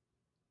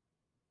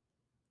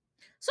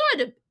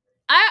 Sort of.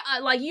 I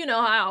like, you know,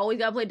 I always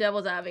gotta play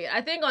devil's advocate.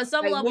 I think on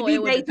some Like, level would it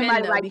you would date depend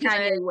somebody though, like because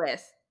Kanye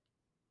West,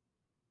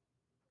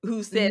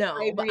 who said no,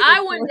 but slavery is I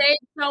a wouldn't choice? date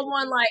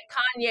someone like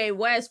Kanye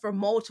West for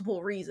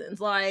multiple reasons.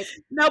 Like,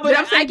 No, but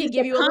I'm I saying could just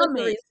give the you a list of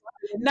reasons.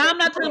 comments. No, I'm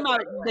not talking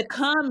about the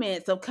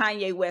comments of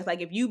Kanye West. Like,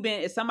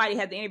 if somebody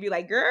had the interview,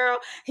 like, girl,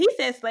 he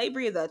said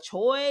slavery is a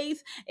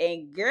choice,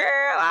 and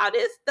girl, all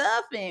this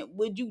stuff, and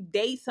would you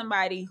date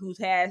somebody who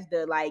has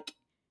the like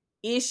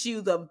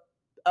issues of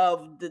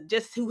the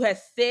just who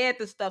has said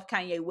the stuff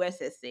Kanye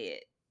West has said?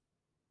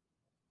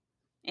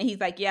 And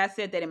he's like, yeah, I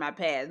said that in my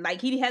past. Like,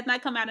 he has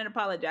not come out and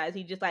apologized.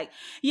 He's just like,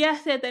 yeah, I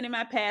said that in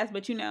my past,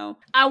 but you know.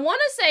 I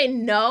want to say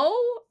no,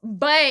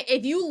 but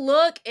if you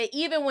look at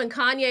even when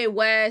Kanye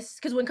West,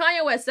 because when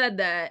Kanye West said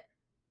that,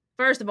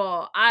 first of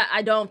all,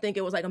 I don't think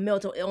it was like a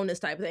mental illness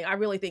type of thing. I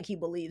really think he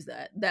believes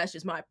that. That's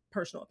just my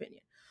personal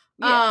opinion.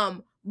 Yeah.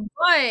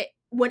 But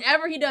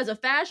whenever he does a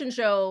fashion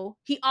show,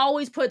 he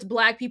always puts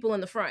black people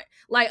in the front.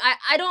 Like,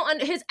 I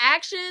don't, his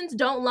actions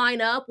don't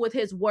line up with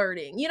his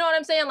wording. You know what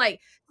I'm saying? Like,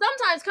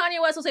 sometimes Kanye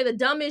West will say the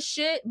dumbest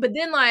shit, but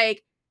then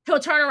like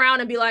he'll turn around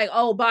and be like,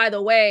 oh, by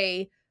the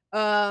way,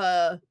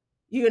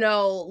 you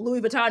know,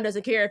 Louis Vuitton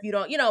doesn't care if you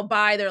don't, you know,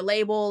 buy their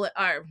label,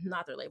 or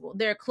not their label,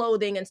 their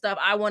clothing and stuff.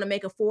 I want to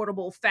make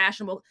affordable,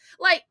 fashionable.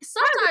 Like,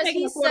 sometimes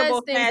Making he says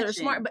affordable things that are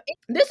smart, fashion. but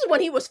this is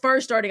when he was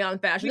first starting out in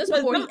fashion. This is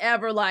Because before he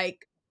ever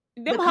like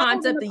them the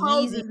hoes and concept the of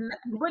clothes Yeezy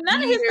but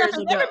none of his stuff years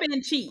has ago. ever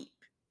been cheap.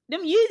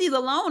 Them Yeezys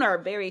alone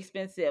are very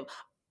expensive.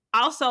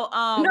 Also, No,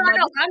 I'm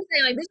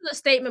saying like this is a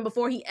statement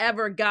before he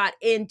ever got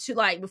into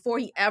like before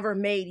he ever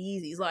made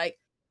Yeezys. Like,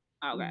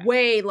 okay.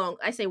 way long.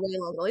 I say way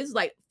long ago. This is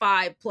like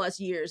 5+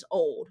 years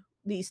old.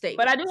 These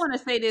But I do statements. want to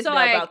say this So though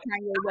like, about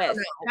Kanye I don't West.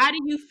 know. How do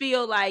you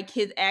feel like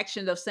his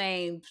actions of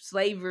saying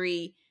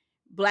slavery,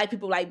 black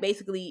people, like,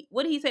 basically,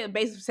 what did he say?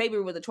 Basically,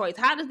 slavery was a choice.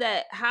 How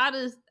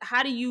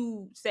do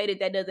you say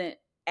that doesn't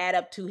add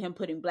up to him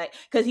putting black?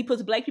 Because he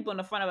puts black people in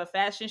the front of a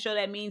fashion show.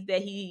 That means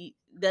that he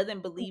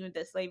doesn't believe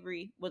that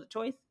slavery was a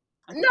choice.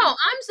 No,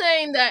 I'm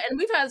saying that, and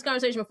we've had this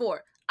conversation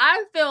before.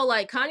 I feel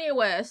like Kanye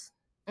West,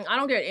 and I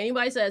don't care what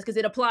anybody says because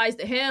it applies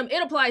to him.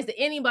 It applies to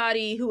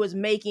anybody who is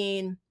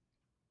making.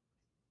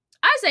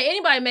 I say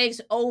anybody makes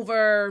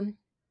over,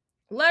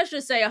 let's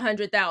just say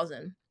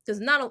 100,000, because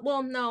not a,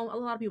 well, no, a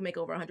lot of people make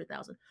over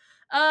 100,000.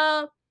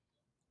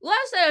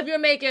 Let's say if you're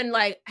making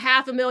like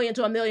 $500,000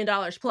 to $1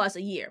 million plus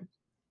a year,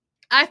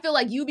 I feel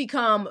like you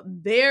become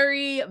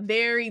very,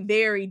 very,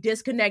 very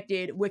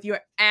disconnected with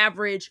your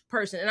average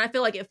person. And I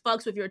feel like it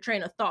fucks with your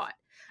train of thought.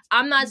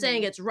 I'm not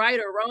saying it's right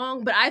or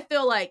wrong, but I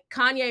feel like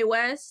Kanye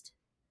West,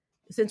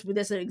 since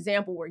this is an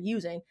example we're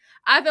using,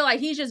 I feel like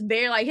he's just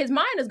bare, like his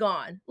mind is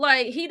gone.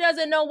 Like, he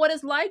doesn't know what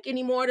it's like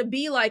anymore to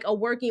be like a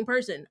working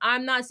person.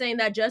 I'm not saying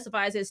that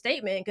justifies his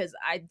statement, because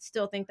I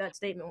still think that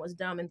statement was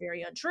dumb and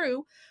very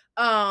untrue.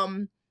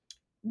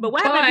 But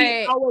what happened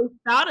if he always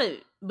thought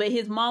it? But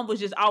his mom was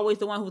just always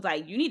the one who was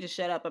like, you need to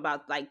shut up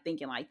about like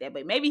thinking like that.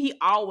 But maybe he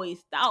always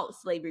thought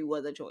slavery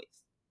was a choice.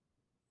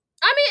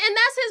 I mean, and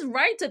that's his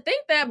right to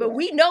think that, but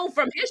we know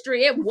from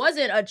history it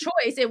wasn't a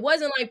choice. It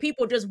wasn't like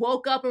people just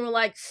woke up and were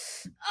like,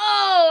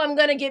 oh, I'm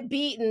gonna get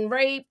beaten,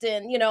 raped,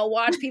 and, you know,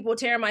 watch people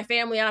tear my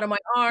family out of my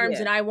arms,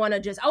 and I want to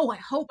just, oh, I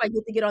hope I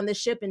get to get on this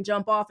ship and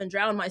jump off and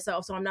drown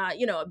myself so I'm not,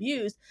 you know,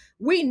 abused.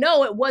 We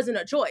know it wasn't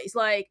a choice.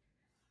 Like,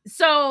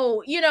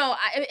 so, you know,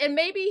 and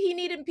maybe he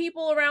needed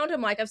people around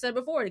him, like I've said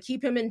before, to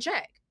keep him in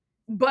check.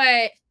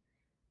 But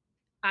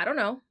I don't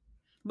know.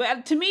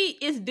 But to me,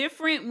 it's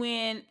different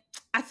when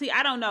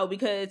I don't know,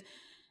 because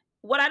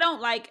what I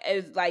don't like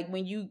is like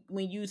when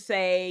you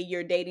say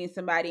you're dating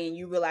somebody and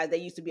you realize they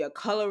used to be a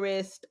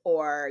colorist,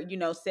 or, you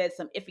know, said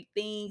some iffy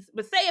things.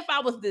 But say if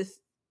I was this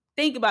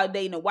think about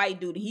dating a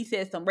white dude and he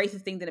said some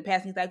racist things in the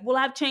past, and he's like, well,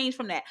 I've changed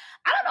from that.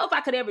 I don't know if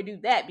I could ever do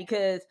that,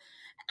 because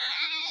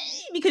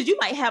you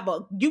might have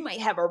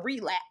a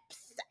relapse,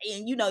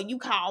 and, you know, you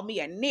call me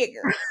a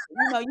nigger,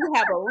 you know, you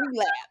have a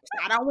relapse.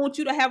 I don't want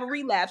you to have a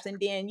relapse, and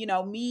then, you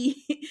know,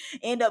 me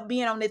end up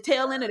being on the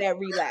tail end of that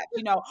relapse.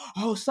 You know,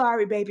 oh,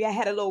 sorry, baby, I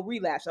had a little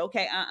relapse.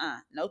 Okay,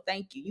 no,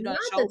 thank you. You done Not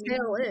the showed me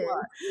tail who you end.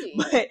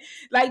 are. But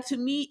like, to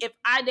me, if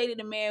I dated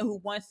a man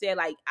who once said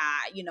like,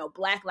 you know,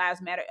 Black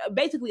Lives Matter,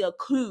 basically a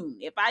coon.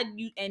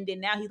 And then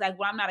now he's like,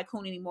 well, I'm not a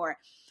coon anymore.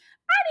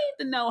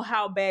 I need to know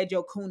how bad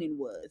your cooning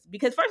was,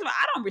 because first of all,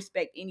 I don't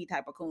respect any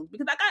type of coons,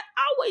 because like I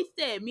always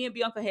said, me and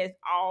Bianca has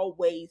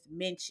always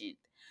mentioned,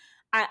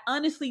 I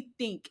honestly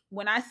think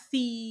when I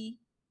see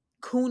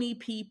coony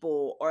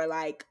people, or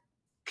like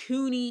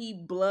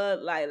coony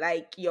blood,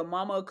 like your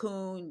mama a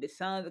coon, the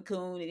son's a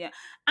coon,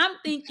 I'm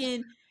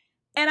thinking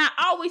And I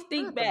always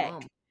think Not the back,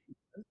 mom.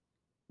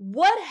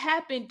 what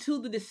happened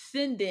to the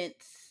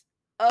descendants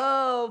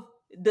of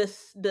the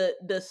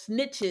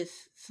snitches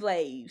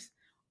slaves,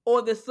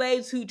 or the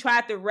slaves who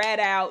tried to rat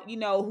out,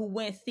 who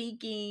went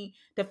seeking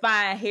to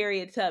find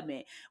Harriet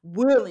Tubman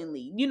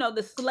willingly,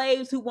 the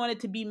slaves who wanted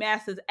to be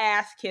master's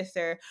ass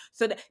kisser,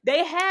 so that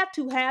they have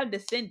to have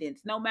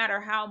descendants no matter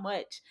how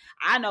much.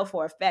 I know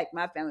for a fact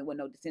my family with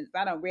no descendants.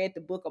 I done read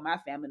the book of my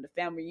family,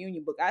 the family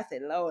reunion book. I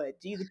said, Lord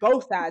Jesus,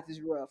 both sides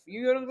is rough.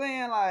 You know what I'm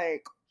saying?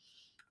 Like,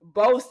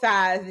 both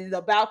sides is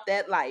about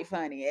that life,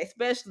 honey.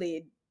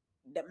 Especially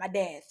my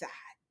dad's side.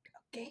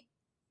 Okay,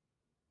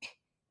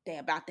 they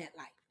about that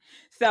life.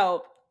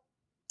 So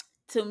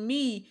to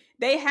me,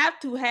 they have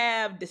to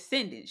have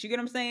descendants. You get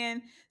what I'm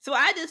saying? So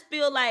I just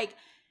feel like,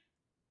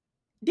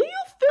 do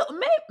you feel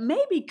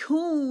maybe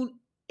coon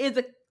is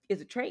a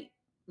trait?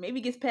 Maybe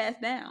it gets passed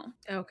down.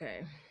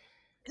 Okay.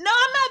 No,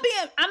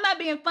 I'm not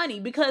being funny,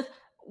 because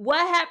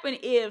what happened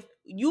if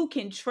you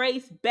can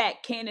trace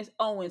back Candace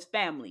Owens'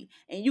 family,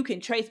 and you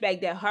can trace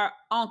back that her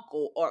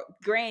uncle or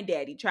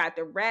granddaddy tried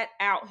to rat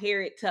out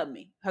Harriet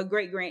Tubman, her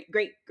great granddaddy.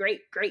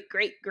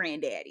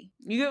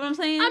 You get what I'm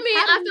saying? I mean,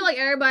 How do I feel you? like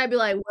everybody be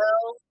like,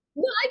 well,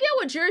 I get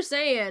what you're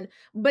saying,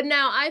 but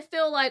now I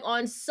feel like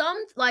on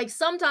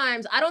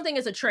sometimes I don't think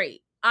it's a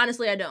trait.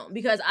 Honestly, I don't,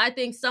 because I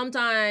think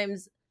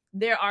sometimes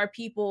there are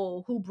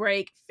people who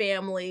break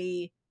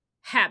family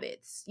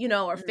habits,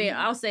 or Mhm.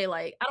 I'll say,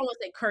 like, I don't want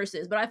to say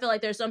curses, but I feel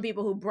like there's some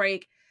people who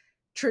break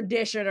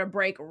tradition or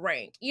break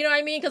rank. You know what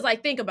I mean? Because,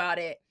 like, think about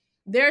it.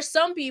 There's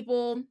some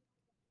people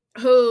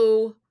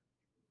who,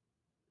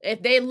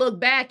 if they look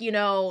back,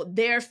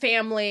 their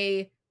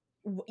family,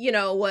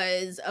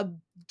 was a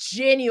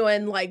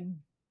genuine, like,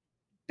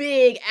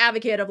 big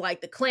advocate of, like,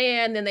 the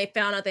Klan. Then they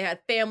found out they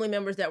had family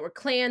members that were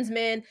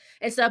Klansmen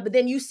and stuff. But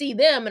then you see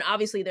them, and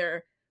obviously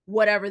they're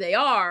whatever they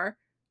are,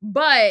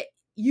 but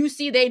you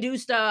see they do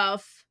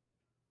stuff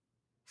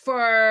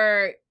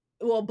for,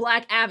 well,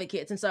 black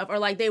advocates and stuff, or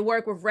like they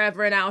work with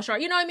Reverend Al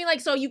Sharpton. You know what I mean? Like,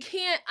 so you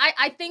can't.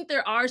 I think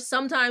there are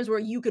some times where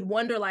you could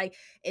wonder, like,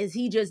 is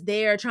he just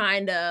there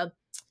trying to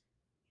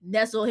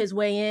nestle his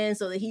way in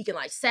so that he can,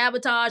 like,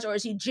 sabotage, or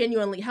is he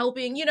genuinely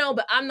helping?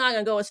 But I'm not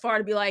gonna go as far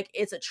to be like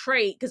it's a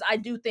trait, because I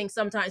do think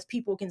sometimes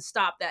people can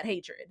stop that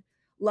hatred.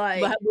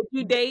 Like, But would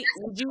you date?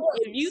 that's a Would you,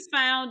 if you choice.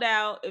 found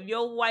out, if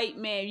your white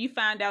man, you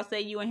found out,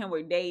 say you and him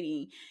were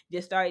dating,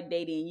 just started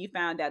dating, and you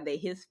found out that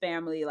his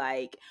family,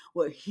 like,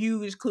 were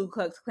huge Ku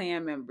Klux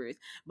Klan members,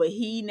 but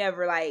he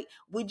never, like,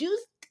 would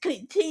you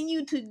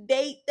continue to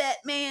date that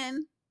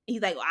man?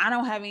 He's like, well, I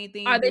don't have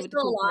anything Are to do they with the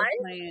still Ku Klux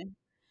alive? Klan.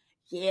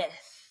 Yes.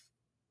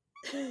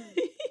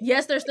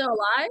 Yes, they're still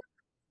alive.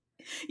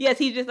 Yes,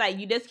 he's just like,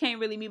 you just can't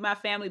really meet my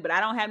family, but I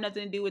don't have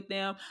nothing to do with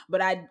them.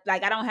 But I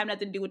don't have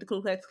nothing to do with the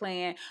Ku Klux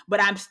Klan,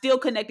 but I'm still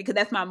connected because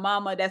that's my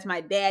mama, that's my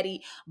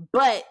daddy.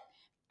 But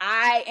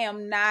I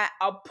am not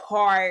a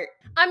part.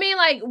 I mean,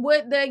 like,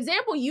 what the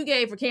example you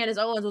gave for Candace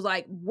Owens was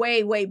like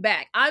way, way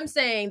back. I'm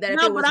saying that if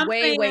No, it but was I'm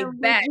way, saying, way would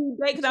back, you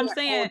date? you Because I'm can't hold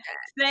saying, that.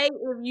 say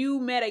if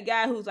you met a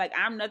guy who's like,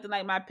 I'm nothing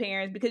like my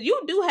parents, because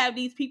you do have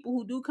these people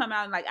who do come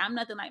out and like, I'm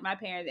nothing like my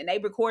parents, and they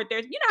record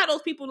their, how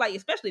those people, like,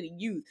 especially the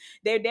youth,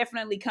 they're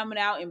definitely coming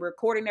out and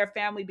recording their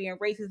family being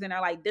racist, and they're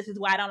like, this is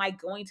why I don't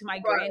like going to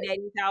my Right.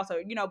 granddaddy's house,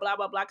 or blah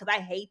blah blah, because I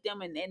hate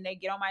them, and then they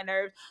get on my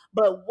nerves.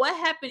 But what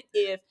happened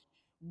if?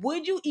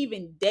 Would you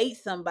even date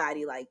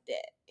somebody like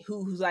that?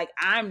 Who's like,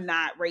 I'm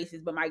not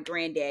racist, but my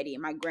granddaddy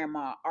and my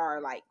grandma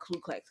are like Ku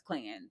Klux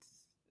Klans,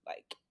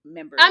 like, I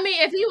members.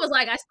 mean, if he was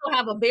like, I still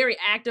have a very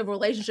active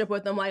relationship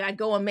with them, like I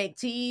go and make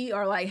tea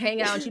or like hang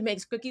out and she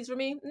makes cookies for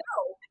me, no,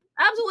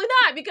 absolutely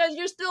not, because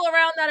you're still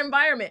around that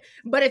environment.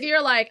 But if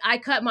you're like, I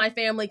cut my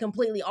family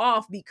completely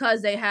off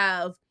because they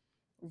have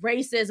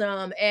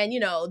racism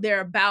and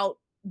they're about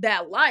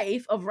that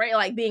life of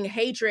like being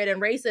hatred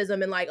and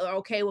racism, and like are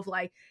okay with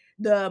like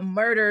the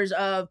murders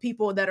of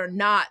people that are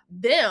not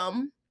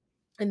them,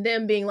 and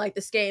them being like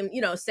the same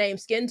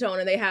skin tone,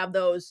 and they have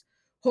those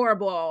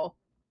horrible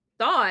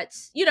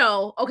thoughts,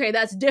 okay,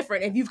 that's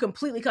different if you've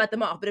completely cut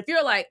them off. But if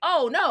you're like,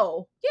 oh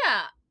no,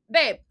 yeah,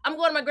 babe, I'm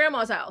going to my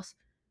grandma's house,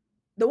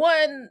 the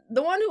one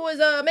who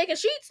was making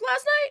sheets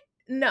last night,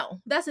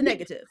 no, that's a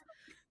negative.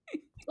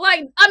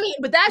 Like, I mean,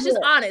 but that's just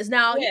Yeah, honest.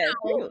 Now, yeah,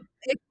 true.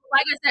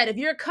 like I said, if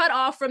you're cut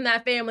off from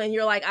that family and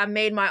you're like, I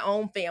made my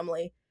own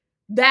family,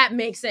 that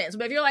makes sense.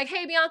 But if you're like,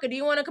 hey, Bianca, do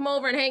you want to come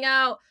over and hang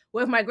out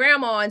with my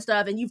grandma and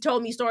stuff? And you've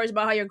told me stories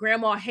about how your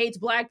grandma hates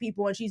black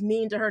people and she's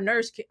mean to her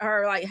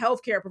her like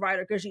healthcare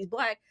provider because she's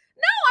black.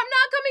 No, I'm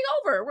not coming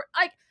over.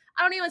 Like,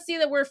 I don't even see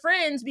that we're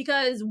friends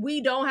because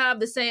we don't have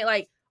the same,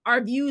 like,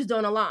 our views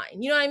don't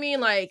align. You know what I mean?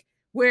 Like,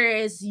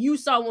 whereas you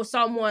saw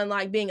someone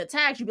like being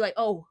attacked, you'd be like,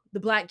 oh, the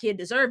black kid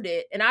deserved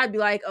it. And I'd be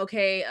like,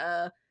 okay,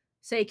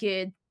 say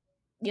kid,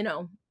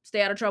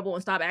 stay out of trouble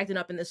and stop acting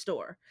up in this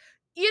store.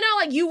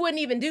 Like, you wouldn't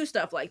even do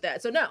stuff like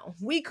that. So no,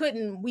 we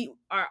couldn't,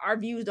 our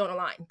views don't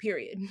align,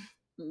 period.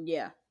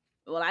 Yeah.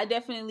 Well, I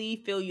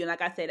definitely feel you. And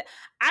like I said,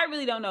 I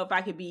really don't know if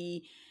I could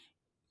be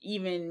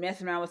even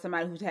messing around with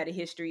somebody who's had a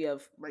history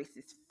of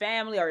racist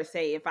family, or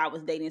say if I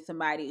was dating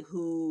somebody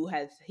who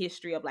has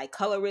history of like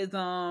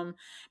colorism,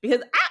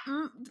 because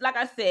like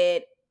I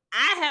said,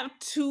 I have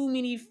too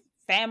many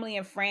family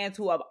and friends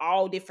who have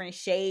all different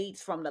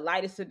shades from the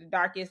lightest to the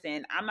darkest,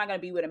 and I'm not gonna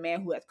be with a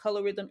man who has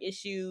colorism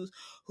issues,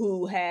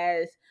 who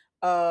has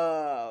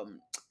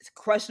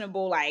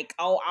questionable like,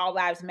 oh, all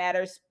lives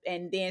matters,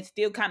 and then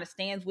still kind of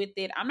stands with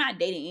it. I'm not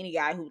dating any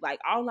guy who's like,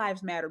 all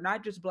lives matter,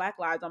 not just black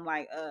lives. I'm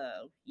like,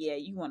 yeah,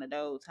 you one of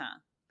those, huh?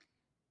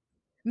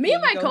 Me Here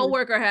and you my go.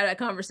 coworker had a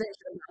conversation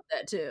about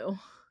that too.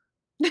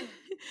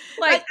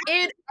 Like,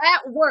 Like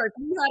at work,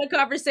 we had a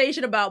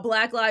conversation about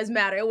Black Lives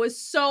Matter. It was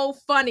so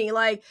funny.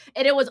 Like,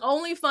 and it was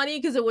only funny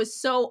because it was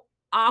so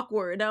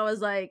awkward. And I was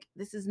like,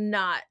 this is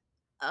not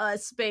a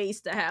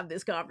space to have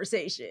this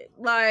conversation.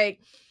 Like,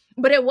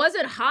 but it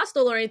wasn't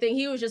hostile or anything.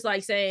 He was just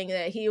like saying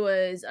that he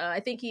was, I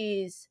think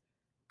he's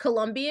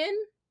Colombian,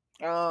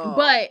 oh,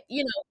 but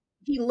you know,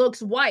 he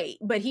looks white.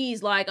 But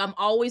he's like, I'm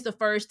always the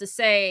first to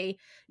say,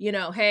 you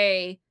know,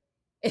 hey,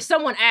 if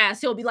someone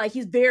asks, he'll be like,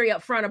 he's very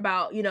upfront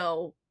about, you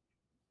know,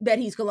 that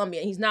he's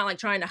Colombian. He's not like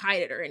trying to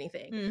hide it or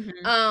anything.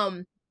 mm-hmm.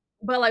 Um,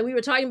 but like we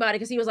were talking about it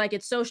because he was like,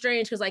 it's so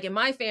strange because like in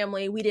my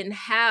family, we didn't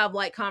have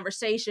like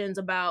conversations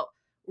about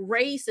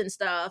race and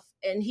stuff.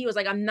 And he was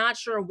like, I'm not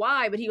sure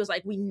why, but he was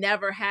like, we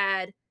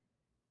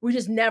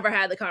just never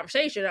had the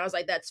conversation. And I was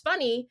like, that's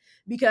funny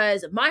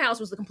because my house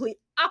was the complete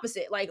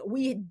opposite. Like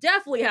we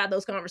definitely had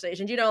those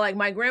conversations. You know, like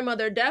my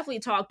grandmother definitely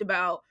talked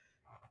about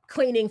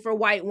cleaning for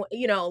white,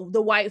 you know,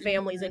 the white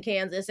families in Mm-hmm.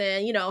 Kansas,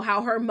 and you know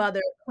how her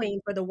mother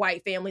cleaned for the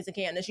white families in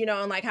Kansas, you know,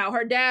 and like how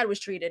her dad was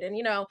treated, and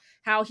you know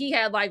how he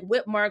had like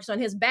whip marks on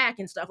his back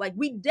and stuff. Like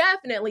we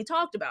definitely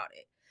talked about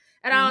it.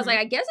 And I was Mm-hmm. like,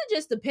 I guess it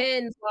just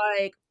depends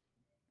like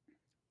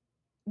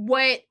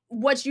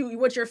what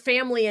your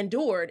family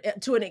endured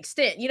to an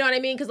extent, you know what I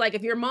mean? Because like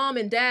if your mom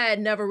and dad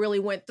never really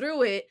went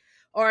through it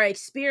or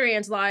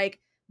experienced like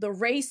the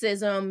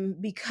racism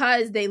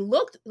because they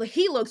looked, like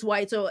he looks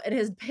white, so and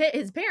his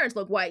parents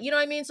look white, you know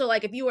what I mean? So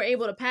like if you were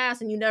able to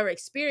pass and you never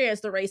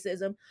experienced the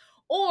racism,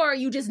 or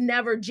you just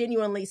never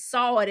genuinely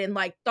saw it and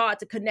like thought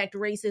to connect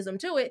racism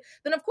to it,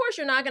 then of course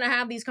you're not going to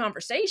have these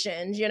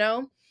conversations, you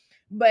know.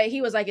 But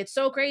he was like, it's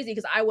so crazy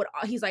because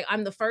he's like,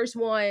 I'm the first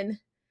one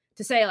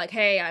to say like,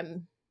 hey,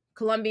 I'm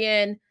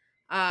Colombian.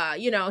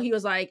 You know, he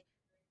was like,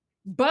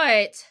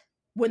 but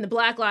when the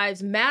Black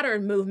Lives Matter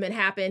movement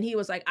happened, he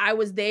was like, I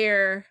was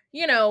there,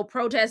 you know,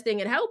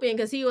 protesting and helping,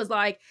 because he was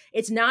like,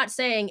 it's not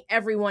saying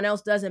everyone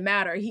else doesn't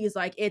matter. He's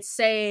like, it's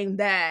saying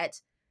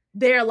that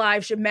their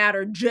lives should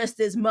matter just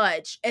as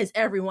much as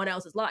everyone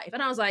else's life.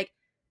 And I was like,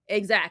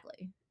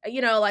 exactly.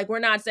 You know, like we're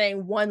not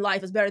saying one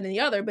life is better than the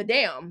other, but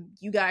damn,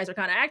 you guys are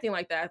kind of acting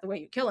like that the way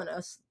you're killing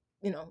us,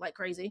 you know, like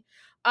crazy.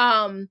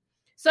 Um,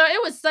 so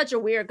it was such a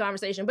weird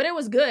conversation, but it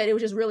was good. It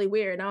was just really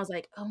weird. And I was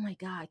like, oh my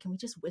God, can we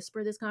just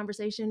whisper this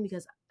conversation?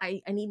 Because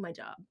I need my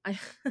job. I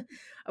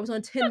was on I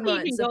 10 mean, you can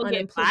months of go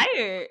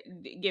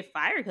unemployment. get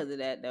fired because of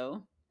that,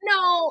 though.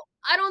 No,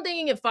 I don't think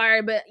you can get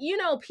fired, but you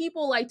know,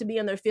 people like to be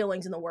in their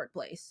feelings in the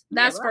workplace. Yeah,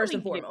 That's but I don't first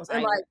and think you get foremost. And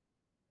fired. like,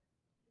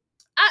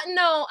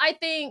 no, I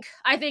think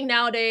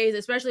nowadays,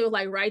 especially with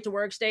like right to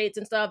work states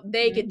and stuff,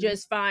 they could Mm-hmm.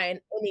 just find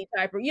any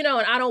type of, you know,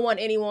 and I don't want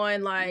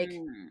anyone like,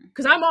 Mm.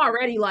 because I'm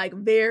already like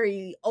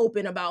very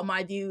open about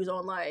my views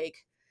on like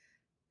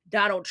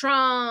Donald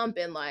Trump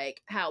and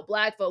like how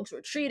black folks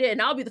were treated.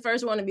 And I'll be the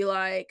first one to be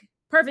like,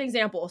 perfect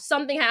example,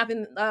 something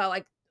happened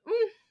like,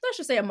 let's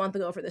just say a month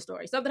ago for this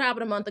story. Something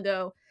happened a month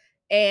ago.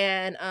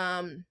 And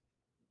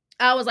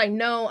I was like,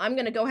 no, I'm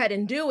going to go ahead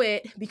and do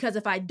it, because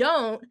if I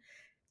don't,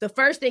 the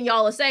first thing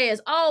y'all will say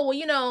is, oh, well,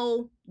 you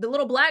know, the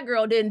little black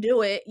girl didn't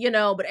do it, you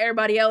know, but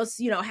everybody else,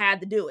 you know, had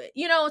to do it,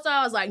 you know? So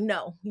I was like,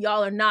 no,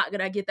 y'all are not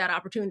going to get that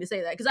opportunity to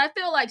say that. Cause I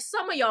feel like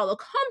some of y'all are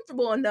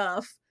comfortable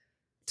enough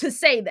to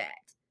say that,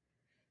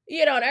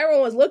 you know, and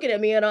everyone was looking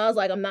at me and I was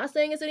like, I'm not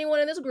saying it's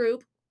anyone in this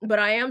group, but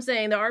I am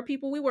saying there are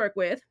people we work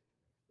with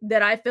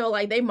that I feel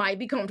like they might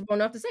be comfortable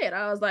enough to say it.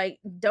 I was like,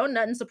 don't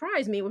nothing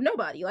surprise me with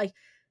nobody. Like,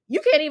 you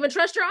can't even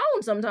trust your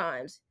own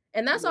sometimes.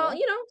 And that's all, Yeah.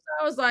 you know. So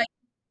I was like,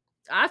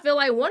 I feel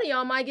like one of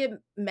y'all might get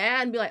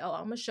mad and be like, oh,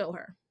 I'm gonna show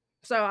her.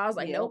 So I was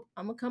like, Yeah. nope,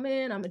 I'm gonna come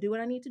in, I'm gonna do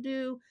what I need to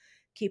do,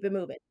 keep it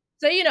moving.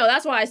 So, you know,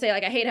 that's why I say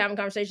like I hate having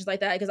conversations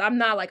like that, because I'm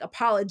not like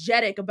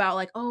apologetic about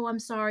like, oh, I'm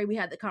sorry we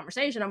had the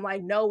conversation. I'm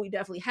like, no, we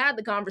definitely had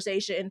the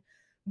conversation,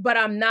 but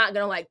I'm not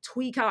gonna like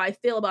tweak how I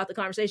feel about the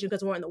conversation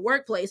because we're in the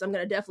workplace. I'm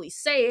gonna definitely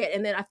say it.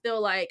 And then I feel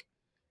like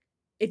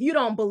if you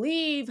don't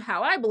believe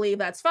how I believe,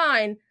 that's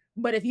fine.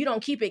 But if you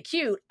don't keep it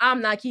cute,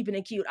 I'm not keeping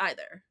it cute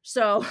either.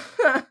 So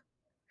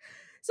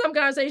some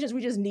conversations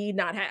we just need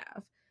not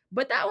have.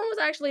 But that one was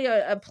actually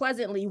a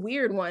pleasantly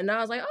weird one. And I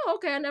was like, oh,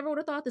 okay, I never would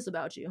have thought this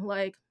about you.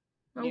 Like,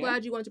 I'm Yeah.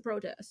 glad you went to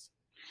protest.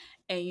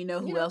 And you know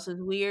You who know? else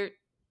is weird?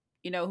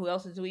 You know who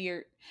else is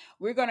weird?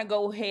 We're gonna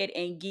go ahead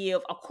and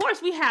give. Of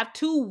course, we have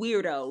two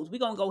weirdos. We're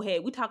gonna go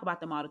ahead. We talk about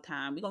them all the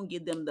time. We're gonna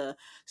give them the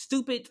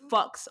Stupid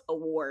Fucks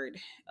Award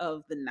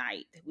of the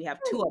night. We have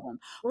two of them.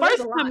 Well, there's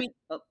a First lot. coming.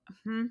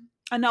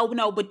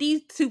 No, but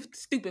these two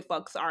stupid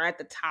fucks are at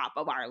the top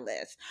of our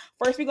list.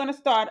 First, we're gonna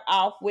start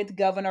off with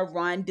Governor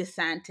Ron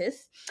DeSantis,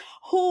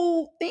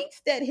 who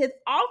thinks that his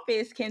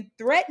office can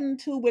threaten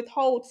to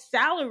withhold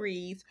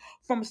salaries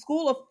from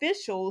school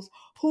officials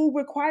who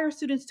require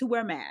students to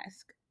wear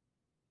masks.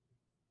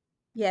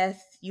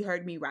 Yes, you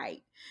heard me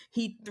right.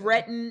 He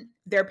threatened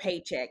their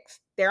paychecks.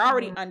 They're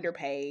already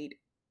underpaid.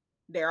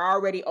 They're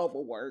already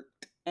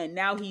overworked. And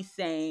now he's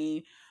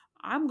saying,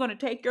 I'm going to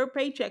take your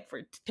paycheck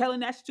for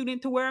telling that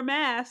student to wear a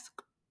mask.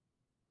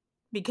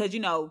 Because,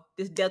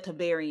 this Delta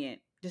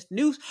variant, this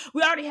news,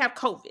 we already have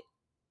COVID.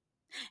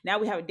 Now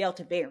we have a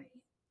Delta variant.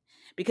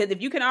 Because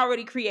if you can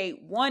already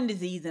create one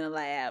disease in a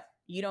lab,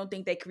 you don't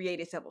think they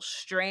created several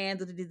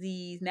strands of the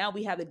disease. Now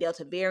we have the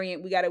Delta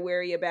variant we got to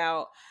worry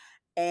about.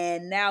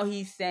 And now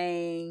he's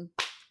saying,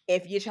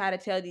 if you try to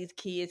tell these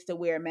kids to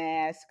wear a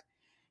mask,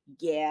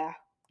 yeah,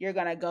 you're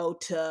gonna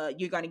get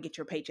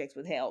your paychecks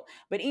withheld.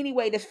 But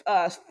anyway, this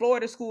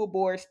Florida school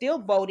board still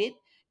voted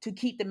to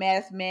keep the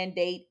mask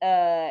mandate,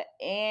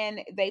 and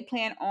they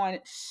plan on As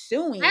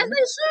suing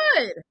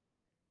they should.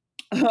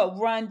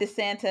 Ron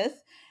DeSantis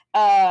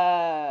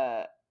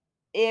uh,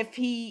 if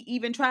he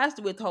even tries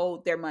to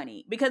withhold their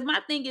money. Because my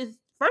thing is,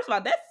 first of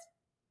all,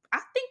 I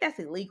think that's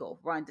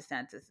illegal, Ron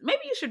DeSantis. Maybe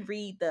you should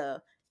read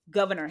the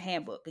governor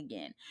handbook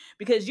again,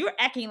 because you're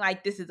acting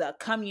like this is a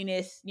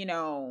communist,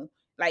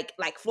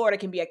 like Florida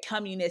can be a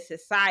communist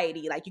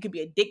society, like you could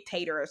be a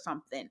dictator or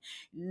something.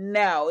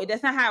 No,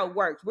 that's not how it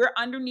works. We're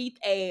underneath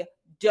a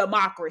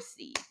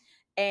democracy.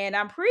 And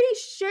I'm pretty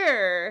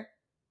sure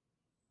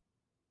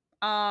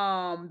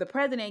the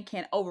president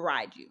can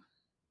override you.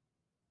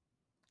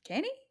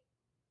 Can he?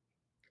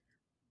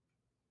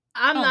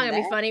 I'm not On gonna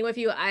be that? funny with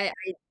you. I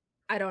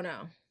don't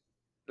know.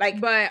 Like,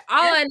 But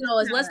all I know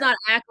is let's kinda- not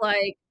act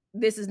like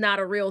this is not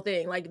a real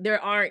thing. Like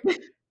there aren't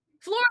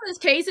Florida's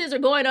cases are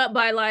going up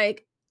by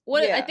like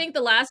what I yeah. think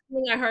the last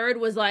thing I heard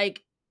was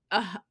like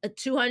a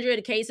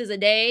 200 cases a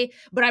day,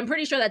 but I'm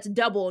pretty sure that's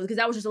double because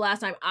that was just the last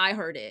time I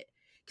heard it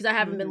because I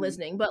haven't been Mhm.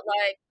 listening. But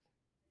like,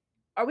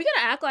 are we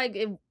gonna act like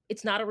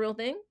it's not a real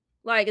thing?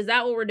 Like, is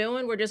that what we're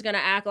doing? We're just gonna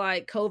act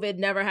like COVID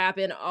never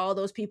happened, all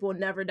those people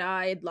never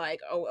died. Like,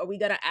 are we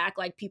gonna act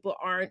like people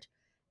aren't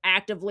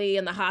actively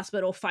in the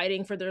hospital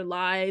fighting for their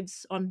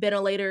lives on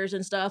ventilators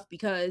and stuff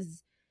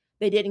because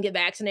they didn't get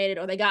vaccinated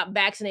or they got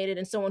vaccinated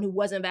and someone who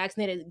wasn't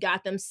vaccinated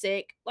got them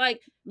sick?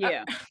 Like,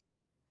 Yeah.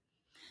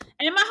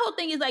 And my whole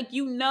thing is like,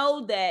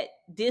 that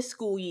this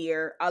school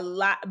year,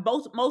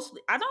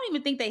 mostly, I don't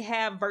even think they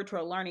have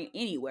virtual learning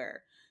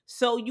anywhere.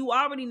 So you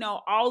already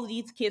know all of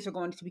these kids are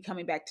going to be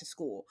coming back to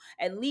school.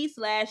 At least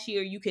last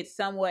year, you could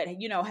somewhat,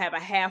 have a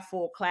half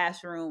full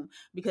classroom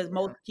because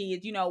most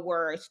kids,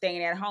 were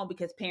staying at home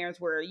because parents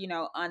were,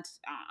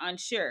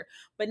 unsure.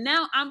 But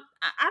now I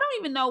don't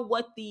even know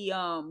what the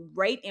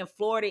rate in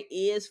Florida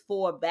is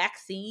for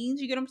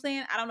vaccines. You get what I'm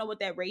saying? I don't know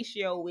what that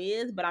ratio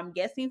is, but I'm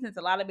guessing since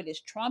a lot of it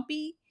is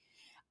Trumpy,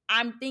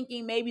 I'm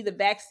thinking maybe the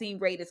vaccine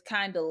rate is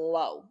kind of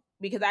low,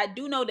 because I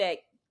do know that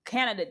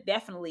Canada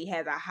definitely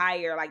has a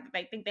higher, like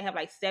I think they have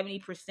like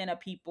 70% of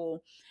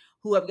people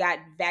who have got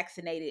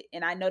vaccinated.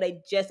 And I know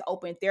they just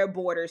opened their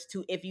borders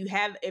to, if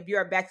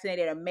you're a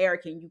vaccinated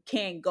American, you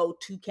can go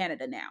to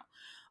Canada now.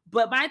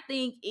 But my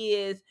thing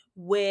is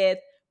with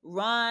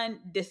Ron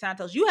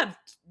DeSantis,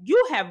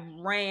 you have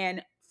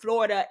ran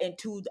Florida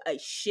into a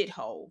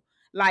shithole.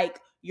 Like,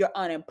 your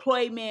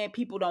unemployment,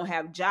 people don't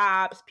have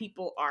jobs,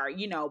 people are,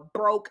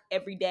 broke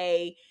every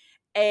day.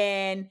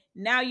 And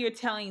now you're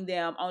telling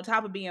them, on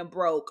top of being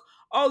broke,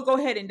 oh, go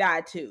ahead and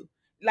die too.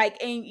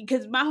 Like, and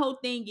because my whole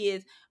thing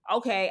is,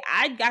 okay,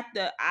 I got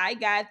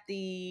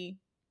the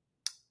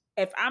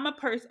if I'm a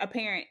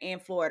parent in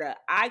Florida,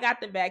 I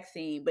got the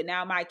vaccine, but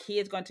now my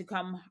kid's going to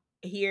come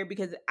here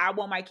because I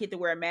want my kid to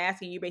wear a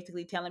mask, and you're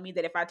basically telling me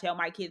that if I tell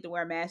my kid to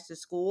wear a mask to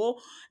school,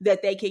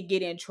 that they could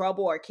get in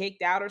trouble or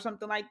kicked out or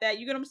something like that.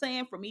 You get what I'm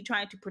saying? For me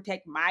trying to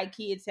protect my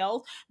kid's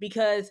health,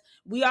 because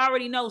we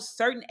already know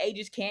certain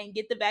ages can't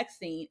get the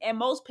vaccine, and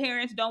most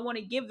parents don't want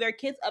to give their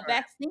kids a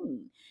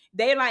vaccine.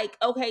 They're like,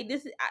 okay,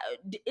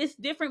 it's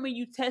different when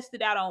you test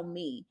it out on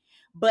me,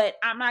 but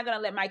I'm not gonna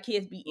let my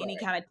kids be any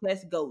kind of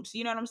test goats.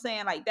 You know what I'm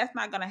saying? Like, that's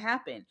not gonna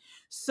happen.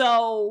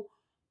 So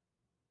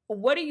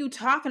what are you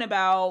talking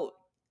about?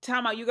 Talking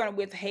about you're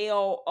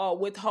gonna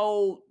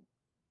withhold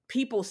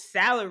people's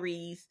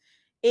salaries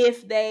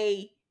if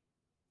they,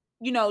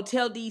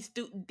 tell these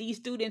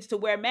students to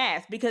wear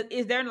masks? Because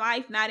is their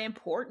life not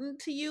important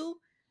to you?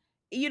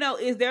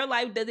 Is their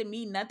life, does it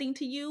mean nothing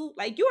to you?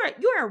 Like,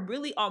 you're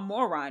really a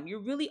moron. You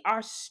really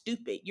are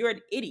stupid. You're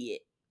an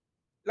idiot.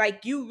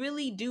 Like, you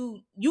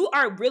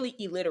are really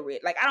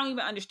illiterate. Like, I don't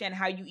even understand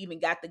how you even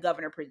got the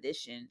governor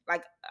position.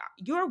 Like,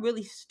 you're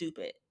really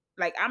stupid.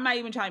 Like, I'm not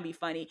even trying to be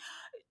funny.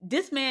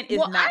 This man is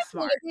well, I not think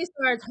smart. if he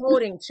starts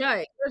holding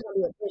check, there's gonna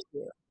be an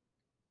issue.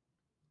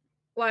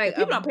 Like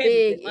Because a people don't pay me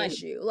big good money.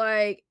 issue.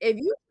 Like if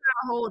you try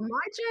to hold my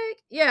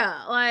check,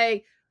 yeah,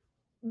 like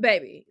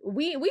baby,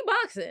 we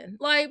boxing.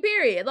 Like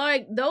period.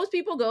 Like those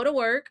people go to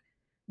work.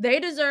 They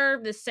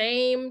deserve the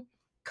same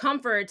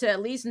comfort to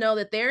at least know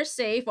that they're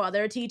safe while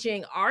they're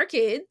teaching our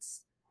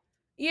kids.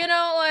 You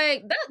know,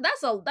 like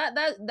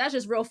that's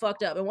just real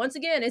fucked up. And once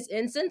again, it's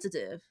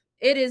insensitive.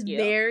 It is Yeah.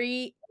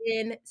 very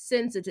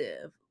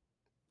insensitive.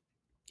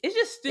 It's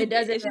just It stupid.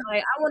 doesn't It's just,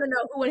 like I want to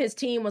know who in his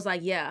team was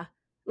like, yeah.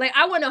 Like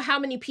I want to know how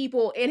many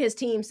people in his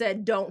team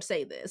said don't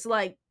say this.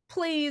 Like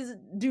please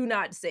do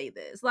not say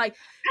this. Like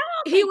I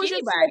don't he think was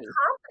just so anybody.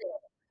 confident.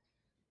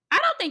 I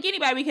don't think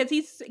anybody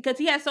because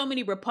he has so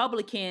many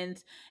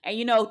Republicans,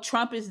 and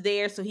Trump is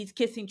there, so he's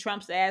kissing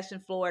Trump's ass in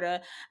Florida.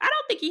 I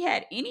don't think he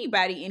had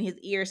anybody in his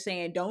ear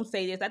saying, "Don't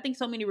say this." I think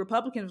so many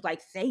Republicans was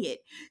like, say it,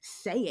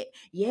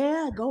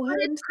 yeah, go But ahead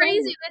it's and say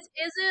crazy. it." This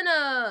isn't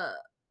a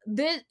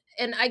this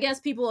and I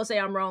guess people will say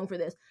I'm wrong for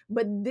this,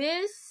 but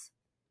this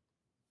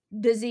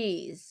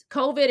disease,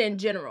 COVID in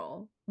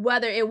general,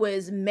 whether it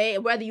was made,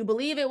 whether you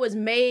believe it was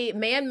made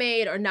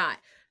man-made or not,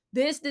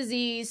 this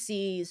disease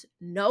sees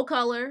no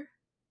color,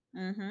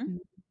 Mm-hmm.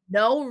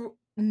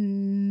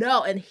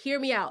 no, and hear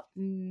me out,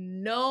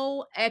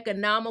 no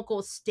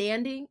economical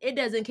standing. It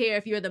doesn't care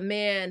if you're the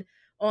man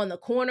on the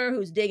corner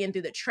who's digging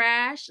through the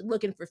trash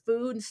looking for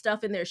food and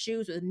stuff in their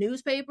shoes with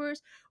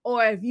newspapers,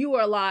 or if you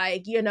are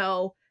like,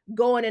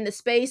 going into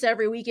space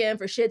every weekend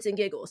for shits and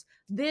giggles.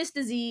 This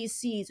disease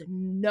sees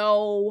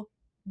no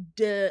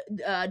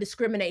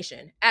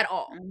discrimination at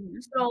all. Mm-hmm.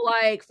 So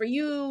like for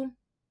you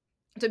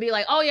to be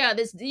like, oh yeah,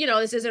 this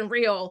isn't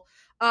real,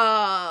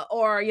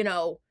 or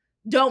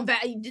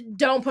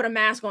don't put a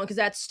mask on because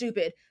that's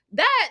stupid.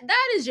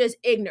 That is just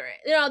ignorant.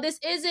 This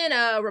isn't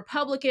a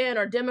Republican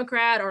or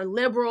Democrat or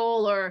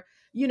liberal or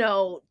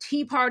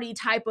Tea Party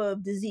type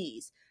of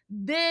disease.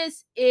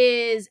 This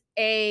is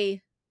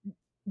a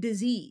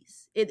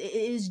disease. It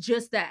is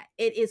just that.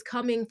 It is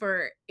coming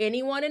for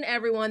anyone and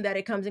everyone that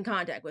it comes in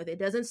contact with. It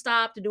doesn't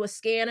stop to do a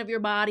scan of your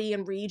body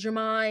and read your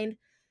mind.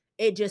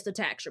 It just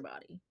attacks your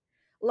body.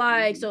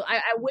 Like, Mm-hmm. so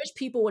I wish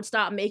people would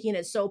stop making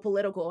it so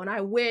political. And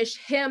I wish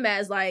him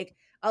as like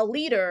a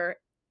leader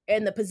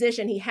in the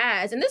position he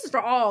has, and this is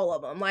for all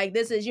of them. Like,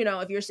 this is,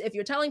 if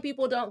you're telling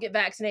people don't get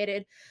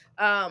vaccinated,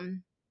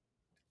 I'm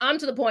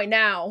to the point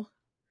now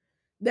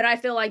that I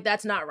feel like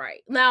that's not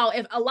right. Now,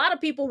 if a lot of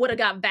people would have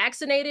got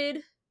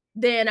vaccinated,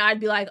 then I'd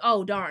be like,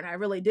 oh, darn, I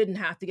really didn't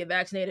have to get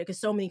vaccinated because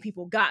so many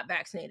people got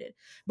vaccinated.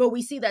 But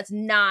we see that's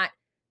not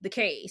the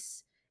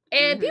case.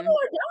 And people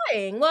Mm-hmm. are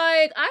dying.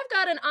 Like, I've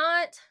got an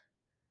aunt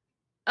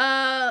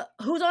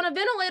who's on a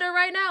ventilator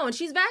right now and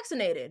she's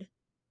vaccinated.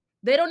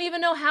 They don't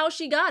even know how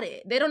she got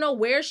it. They don't know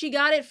where she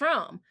got it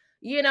from.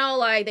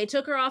 Like they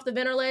took her off the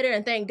ventilator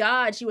and thank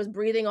God she was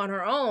breathing on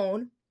her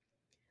own.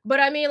 But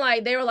I mean,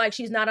 like, they were like,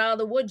 she's not out of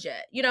the woods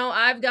yet.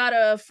 I've got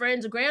a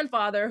friend's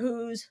grandfather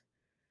who's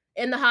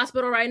in the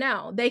hospital right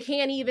now. They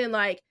can't even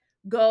like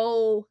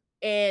go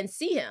and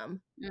see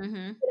him.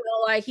 Mm-hmm.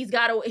 Like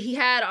he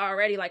had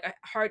already like a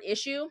heart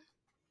issue.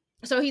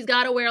 So he's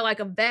got to wear like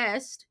a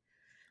vest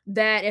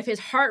that if his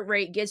heart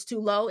rate gets too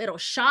low, it'll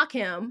shock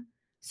him.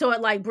 So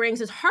it like brings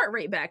his heart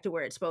rate back to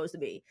where it's supposed to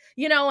be,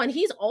 and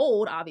he's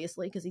old,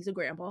 obviously, because he's a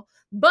grandpa.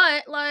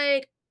 But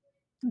like,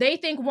 they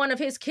think one of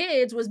his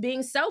kids was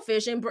being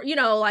selfish and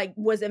like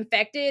was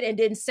infected and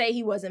didn't say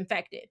he was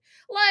infected.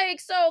 Like,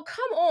 so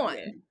come Yeah.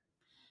 on.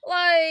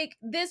 Like,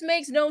 this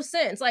makes no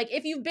sense. Like,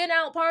 if you've been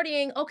out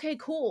partying, okay,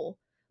 cool.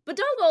 But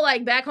don't go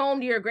like back home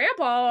to your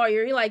grandpa or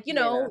your like,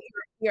 Yeah.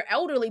 your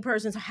elderly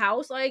person's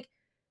house. Like,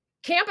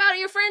 camp out at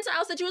your friend's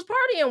house that you was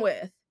partying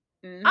with.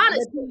 Mm-hmm. But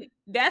Honestly. see,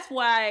 that's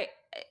why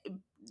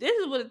this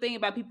is what the thing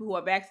about people who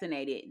are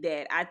vaccinated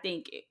that I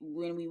think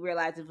when we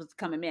realize it was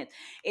coming in,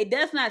 it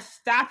does not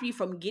stop you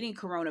from getting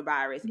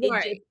coronavirus. It just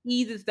Right.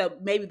 eases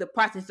maybe the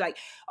process. Like,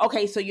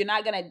 okay, so you're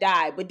not gonna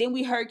die. But then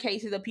we heard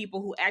cases of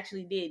people who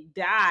actually did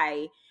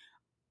die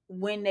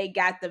when they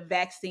got the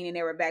vaccine and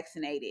they were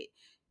vaccinated.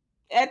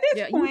 At this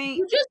Yeah, point,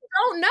 you just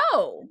don't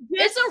know.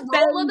 just It's a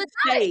stay roll of the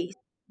safe. dice.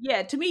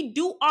 Yeah, to me,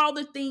 do all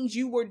the things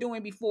you were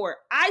doing before.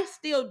 I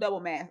still double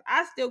mask.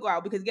 I still go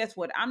out because guess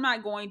what? I'm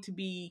not going to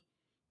be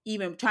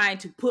even trying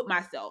to put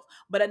myself.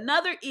 But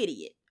another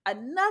idiot,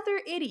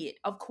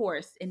 of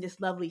course, in this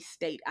lovely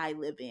state I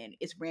live in,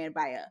 is ran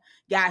by a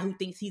guy who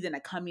thinks he's in a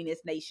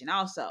communist nation.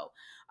 Also,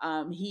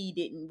 he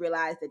didn't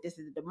realize that this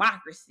is a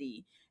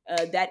democracy.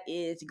 That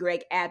is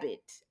Greg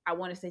Abbott. I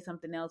want to say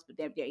something else, but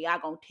y'all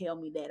gonna tell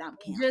me that I'm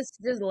canceled.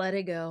 Just let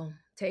it go.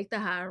 Take the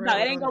high No, it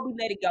road ain't on it. gonna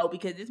be let it go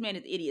because this man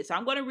is idiot. So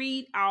I'm gonna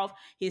read off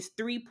his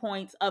 3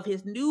 points of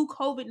his new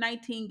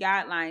COVID-19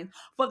 guidelines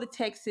for the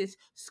Texas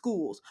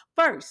schools.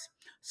 First,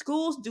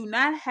 schools do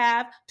not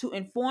have to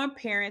inform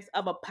parents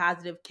of a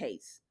positive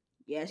case.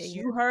 Yes,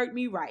 you heard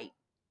me right.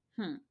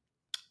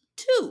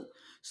 Two,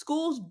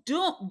 schools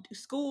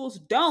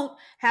don't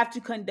have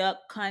to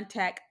conduct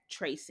contact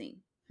tracing.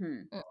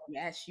 Mm.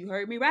 Yes, you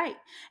heard me right.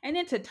 And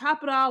then to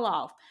top it all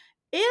off,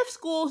 if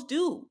schools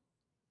do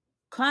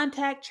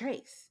contact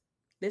trace.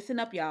 Listen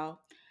up, y'all.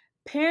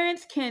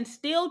 Parents can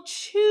still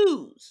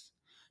choose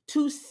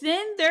to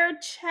send their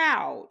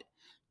child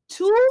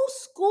to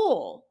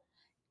school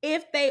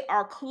if they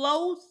are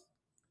close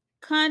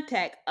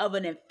contact of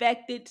an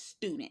infected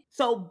student.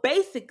 So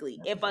basically,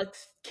 if a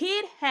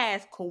kid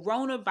has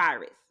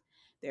coronavirus,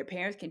 their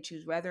parents can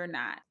choose whether or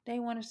not they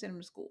want to send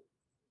them to school.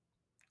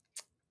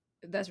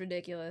 That's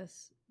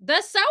ridiculous.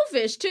 That's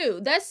selfish too.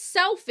 That's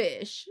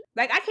selfish.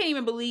 Like, I can't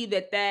even believe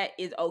that that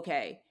is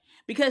okay.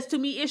 Because to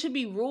me, it should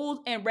be rules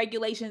and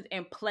regulations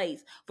in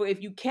place for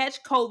if you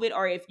catch COVID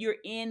or if you're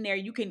in there,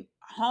 you can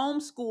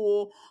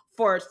homeschool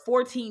for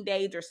 14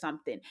 days or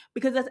something.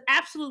 Because that's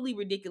absolutely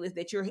ridiculous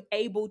that you're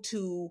able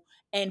to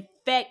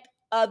infect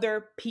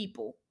other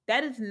people.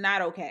 That is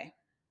not okay.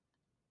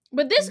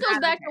 But this goes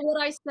Not back okay. to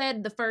what I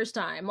said the first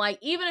time. Like,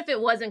 even if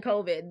it wasn't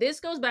COVID, this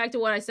goes back to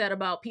what I said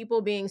about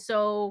people being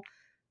so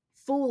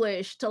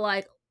foolish to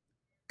like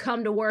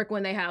come to work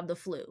when they have the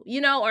flu,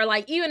 or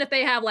like even if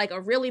they have like a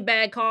really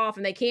bad cough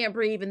and they can't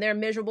breathe and they're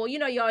miserable,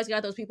 you always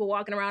got those people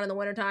walking around in the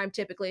wintertime,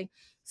 typically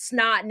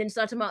snotting and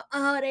stuff about,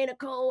 oh, it ain't a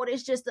cold,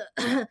 it's just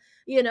the,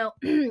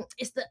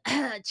 it's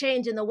the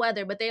change in the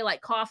weather, but they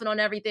like coughing on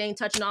everything,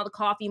 touching all the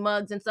coffee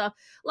mugs and stuff.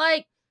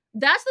 Like,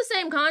 that's the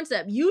same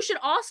concept. You should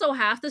also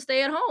have to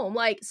stay at home.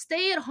 Like,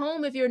 stay at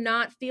home if you're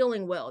not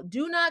feeling well.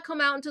 Do not come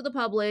out into the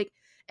public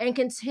and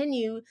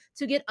continue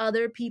to get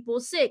other people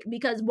sick,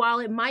 because while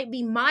it might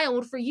be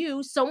mild for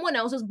you, someone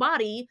else's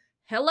body,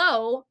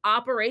 hello,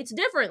 operates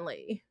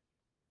differently.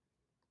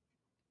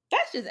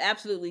 That's just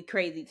absolutely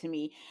crazy to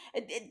me.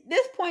 At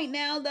this point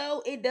now,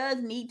 though, it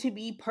does need to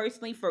be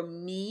personally for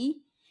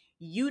me.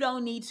 You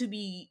don't need to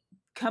be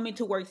coming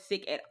to work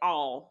sick at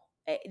all.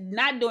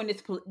 Not doing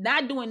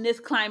this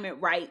climate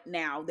right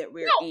now that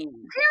we're No,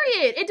 in.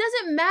 period. It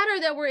doesn't matter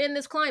that we're in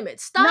this climate.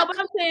 No, Stop but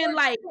I'm coming to saying, work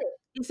like,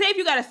 sick. say if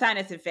you got a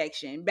sinus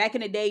infection. Back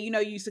in the day, you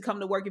used to come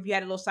to work if you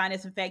had a little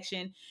sinus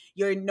infection,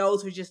 your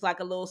nose was just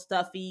like a little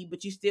stuffy,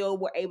 but you still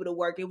were able to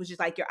work. It was just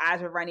like your eyes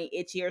were running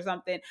itchy or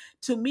something.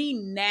 To me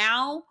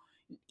now,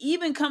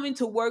 even coming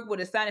to work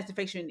with a sinus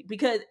infection,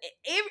 because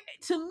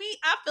to me,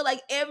 I feel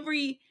like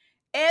every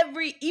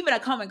even a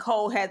common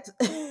cold has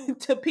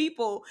to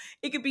people,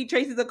 it could be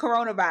traces of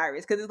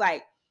coronavirus, because it's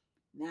like,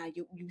 now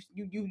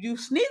you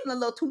sneezing a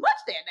little too much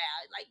there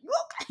now. Like, you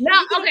okay?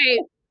 Now, You gonna okay,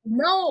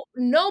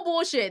 no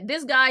bullshit.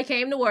 This guy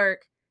came to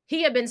work.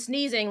 He had been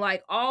sneezing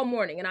like all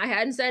morning, and I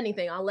hadn't said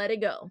anything. I'll let it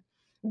go.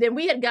 Then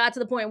we had got to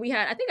the point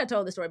I think I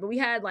told the story, but we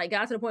had like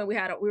got to the point we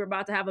were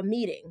about to have a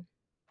meeting,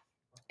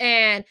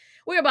 and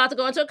we were about to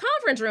go into a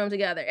conference room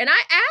together. And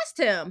I asked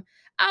him,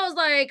 I was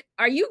like,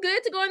 "Are you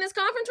good to go in this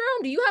conference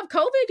room? Do you have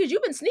COVID? Because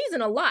you've been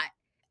sneezing a lot."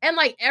 And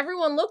like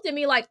everyone looked at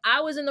me like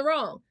I was in the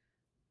wrong.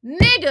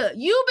 Nigga,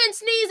 you've been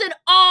sneezing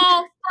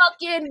all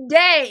fucking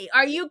day.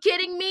 Are you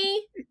kidding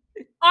me?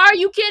 Are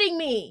you kidding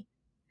me?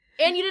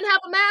 And you didn't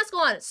have a mask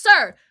on.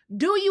 Sir,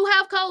 do you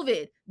have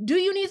COVID? Do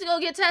you need to go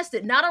get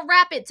tested? Not a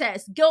rapid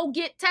test. Go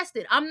get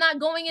tested. I'm not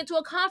going into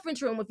a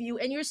conference room with you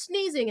and you're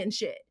sneezing and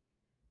shit.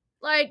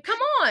 Like, come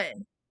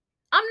on.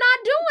 I'm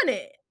not doing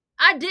it.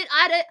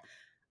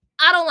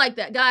 I don't like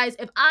that. Guys,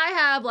 if I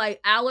have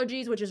like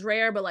allergies, which is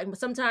rare, but like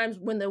sometimes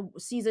when the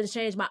seasons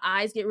change, my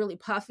eyes get really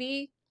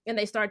puffy and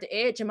they start to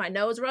itch and my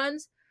nose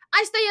runs,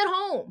 I stay at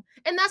home.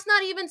 And that's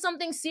not even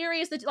something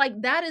serious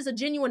that is a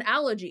genuine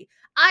allergy.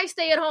 I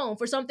stay at home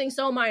for something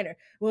so minor.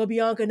 Well,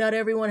 Bianca, not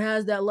everyone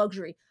has that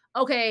luxury.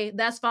 Okay,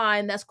 that's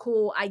fine. That's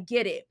cool. I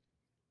get it.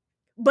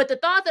 But the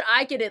thought that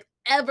I could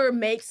ever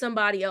make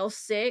somebody else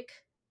sick,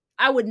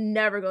 I would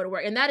never go to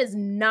work. And that is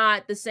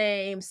not the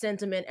same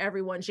sentiment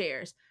everyone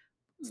shares.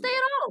 Stay yeah.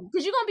 at home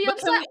because you're gonna be But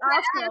can upset.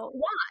 we also?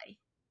 Why?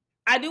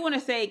 I do want to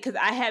say, because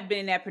I have been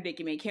in that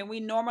predicament. Can we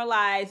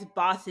normalize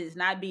bosses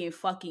not being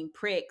fucking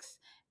pricks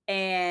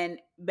and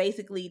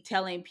basically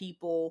telling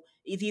people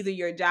it's either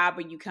your job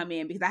or you come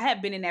in? Because I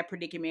have been in that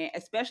predicament,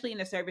 especially in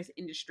the service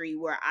industry,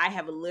 where I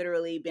have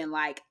literally been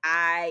like,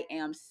 I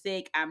am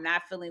sick, I'm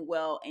not feeling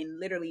well, and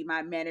literally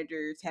my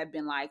managers have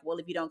been like, well,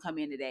 if you don't come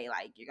in today,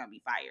 like, you're gonna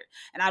be fired.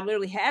 And I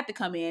literally had to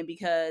come in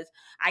because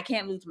I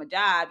can't lose my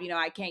job.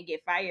 I can't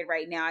get fired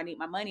right now. I need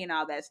my money and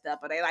all that stuff.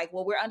 But they're like,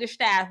 well, we're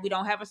understaffed. We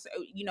don't have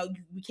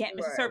we can't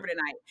miss a server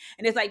tonight.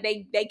 And it's like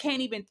they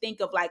can't even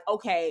think of like,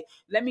 okay,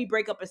 let me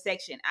break up a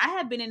section. I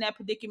have been in that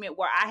predicament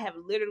where I have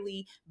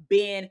literally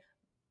been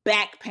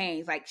back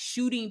pains, like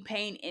shooting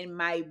pain in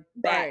my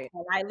back. Right.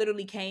 And I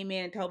literally came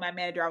in and told my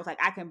manager, I was like,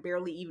 I can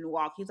barely even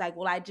walk. He's like,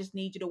 well, I just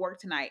need you to work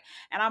tonight.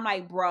 And I'm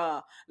like,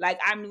 bruh, like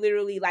I'm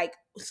literally like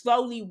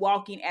slowly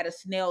walking at a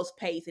snail's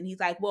pace. And he's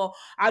like, well,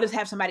 I'll just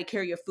have somebody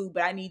carry your food,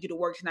 but I need you to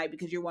work tonight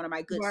because you're one of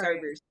my good Right.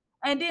 servers.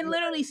 And then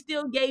literally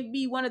still gave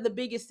me one of the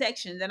biggest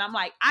sections. And I'm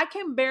like, I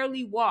can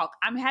barely walk.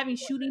 I'm having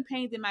shooting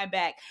pains in my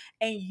back.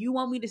 And you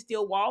want me to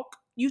still walk?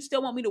 You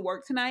still want me to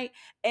work tonight?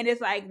 And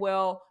it's like,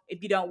 well,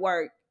 if you don't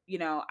work, I'm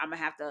gonna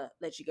have to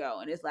let you go.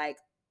 And it's like,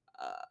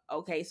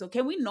 okay, so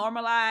can we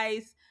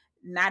normalize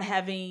not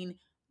having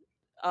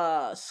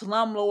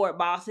slumlord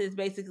bosses,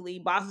 basically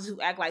bosses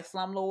who act like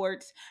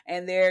slumlords,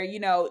 and they're, you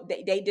know,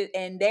 they did,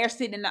 and they're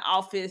sitting in the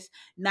office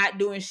not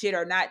doing shit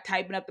or not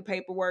typing up the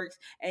paperwork,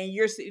 and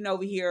you're sitting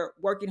over here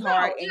working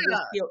hard No, and you're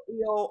yeah. still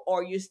ill,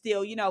 or you're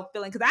still, you know,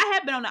 feeling, because I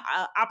have been on the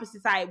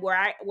opposite side where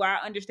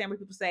I understand where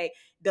people say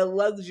the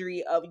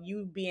luxury of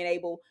you being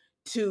able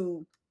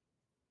to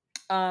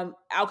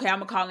okay, I'm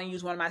gonna call and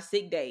use one of my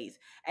sick days.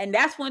 And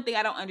that's one thing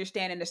I don't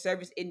understand in the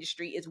service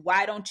industry is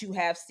why don't you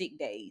have sick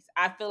days?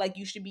 I feel like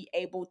you should be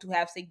able to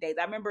have sick days.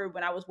 I remember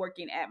when I was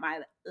working at my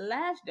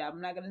last job,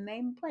 I'm not gonna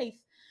name a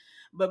place,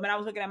 but when I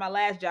was working at my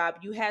last job,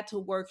 you had to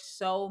work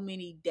so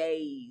many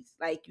days.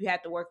 Like you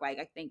had to work like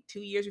I think 2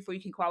 years before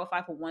you can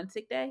qualify for one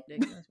sick day.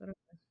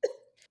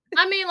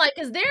 I mean, like,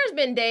 because there's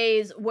been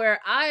days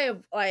where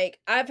I've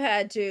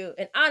had to,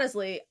 and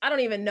honestly, I don't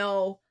even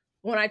know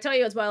when I tell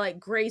you it's by like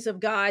grace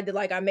of God that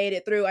like I made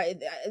it through.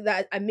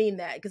 I mean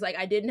that because like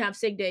I didn't have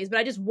sick days, but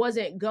I just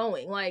wasn't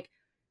going. Like,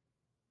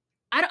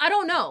 I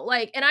don't know.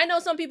 Like, and I know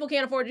some people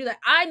can't afford to do that.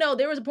 I know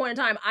there was a point in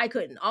time I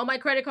couldn't. All my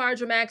credit cards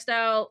were maxed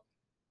out.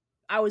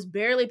 I was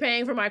barely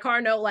paying for my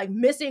car note. Like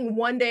missing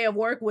one day of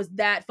work was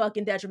that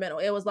fucking detrimental.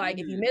 It was like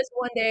if you missed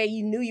one day,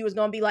 you knew you was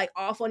gonna be like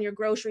off on your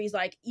groceries.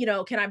 Like, you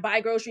know, can I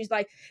buy groceries?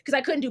 Like, because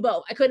I couldn't do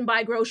both. I couldn't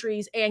buy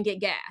groceries and get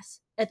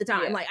gas at the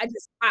time. Yeah. Like,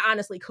 I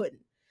honestly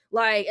couldn't.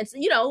 Like, it's,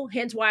 you know,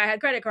 hence why I had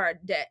credit card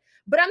debt.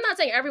 But I'm not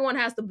saying everyone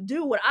has to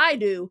do what I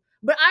do.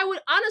 But I would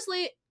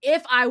honestly,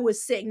 if I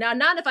was sick, now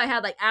not if I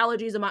had like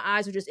allergies and my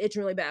eyes were just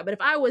itching really bad, but if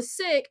I was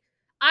sick,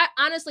 I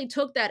honestly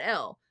took that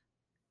L.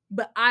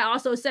 But I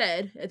also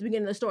said at the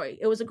beginning of the story,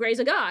 it was a grace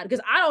of God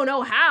because I don't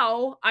know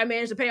how I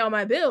managed to pay all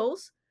my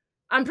bills.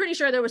 I'm pretty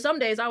sure there were some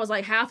days I was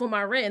like half on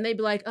my rent and they'd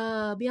be like,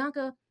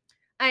 Bianca,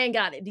 I ain't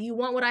got it. Do you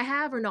want what I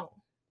have or no?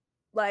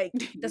 Like,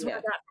 that's what I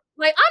got.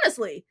 Like,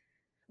 honestly.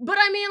 But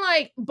I mean,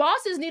 like,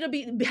 bosses need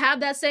to have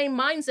that same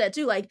mindset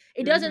too. Like,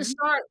 it doesn't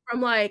start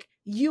from like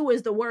you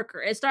as the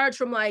worker. It starts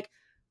from like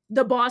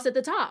the boss at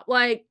the top.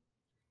 Like,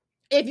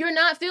 if you're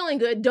not feeling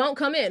good, don't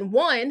come in.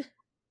 One,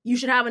 you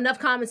should have enough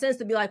common sense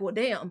to be like, well,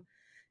 damn,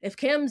 if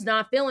Kim's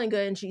not feeling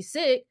good and she's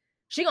sick,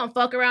 she gonna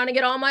fuck around and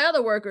get all my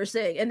other workers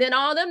sick. And then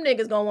all them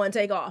niggas gonna want to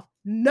take off.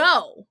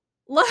 No.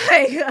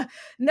 Like,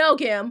 no,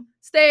 Kim,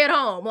 stay at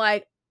home.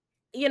 Like,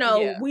 you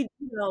know,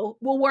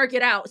 we'll work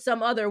it out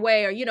some other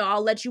way, or, you know,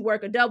 I'll let you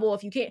work a double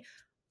if you can't.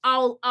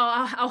 I'll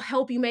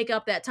help you make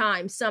up that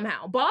time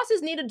somehow.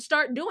 Bosses need to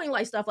start doing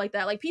like stuff like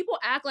that. Like people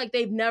act like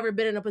they've never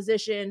been in a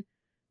position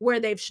where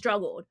they've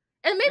struggled.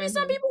 And maybe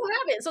some people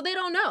haven't, so they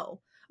don't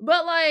know.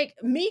 But like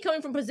me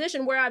coming from a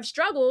position where I've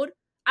struggled,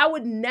 I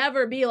would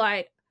never be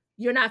like,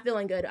 you're not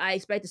feeling good. I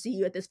expect to see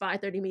you at this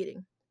 5:30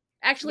 meeting.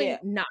 Actually,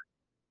 not.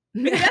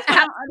 Because that's what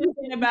I don't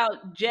understand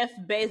about Jeff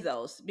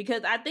Bezos.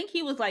 Because I think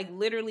he was like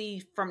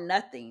literally from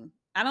nothing.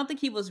 I don't think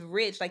he was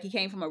rich, like he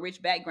came from a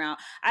rich background.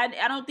 I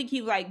don't think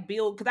he was like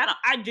Bill, because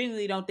I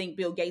genuinely don't think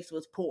Bill Gates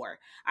was poor.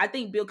 I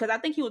think because I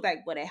think he was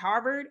like what, at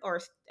Harvard or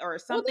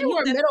something.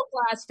 Well, they were a middle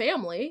class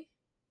family.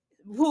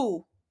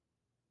 Who?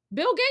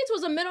 Bill Gates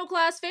was a middle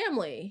class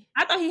family.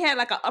 I thought he had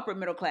like an upper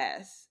middle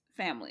class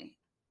family.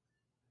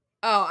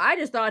 Oh, I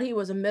just thought he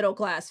was a middle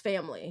class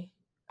family.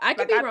 I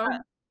could be wrong.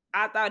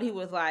 I thought he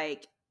was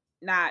like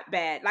not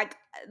bad.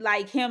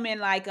 Like him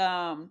and like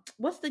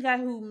what's the guy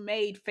who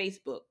made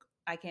Facebook?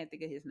 I can't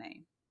think of his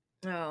name.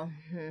 Oh,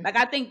 like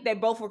I think they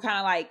both were kind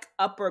of like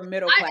upper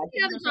middle class.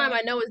 The other time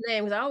I know his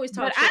name because I always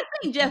talk. But I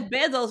think Jeff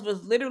Bezos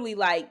was literally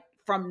like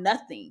from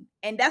nothing,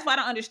 and that's why I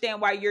don't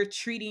understand why you're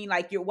treating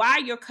like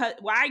why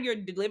are your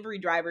delivery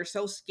drivers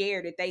so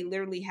scared that they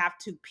literally have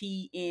to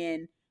pee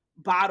in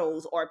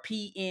bottles or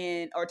pee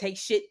in or take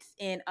shits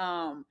in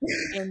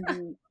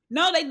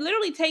no, they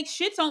literally take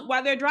shits on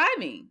while they're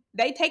driving.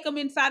 They take them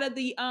inside of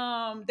the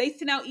they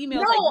send out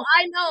emails.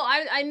 No,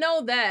 like, I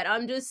know that.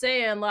 I'm just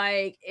saying,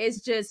 like,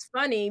 it's just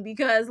funny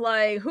because,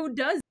 like, who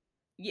does?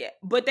 Yeah,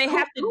 but they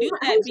have to do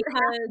that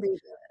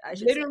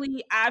because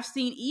literally I've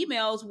seen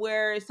emails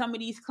where some of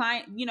these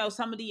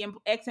some of the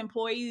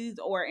ex-employees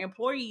or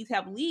employees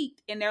have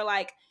leaked, and they're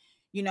like,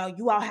 you know,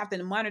 you all have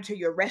to monitor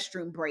your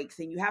restroom breaks,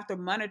 and you have to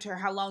monitor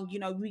how long, you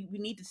know, we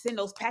need to send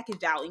those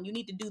packages out, and you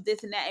need to do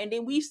this and that. And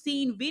then we've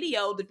seen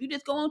videos. If you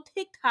just go on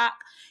TikTok,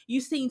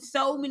 you've seen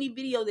so many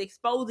videos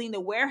exposing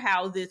the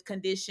warehouses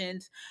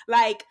conditions.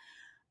 Like,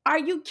 are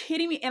you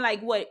kidding me? And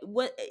like what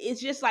it's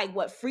just like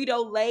what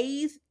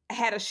Frito-Lay's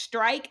had a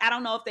strike. I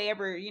don't know if they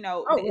ever, you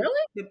know. Oh,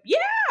 really?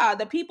 Yeah,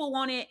 the people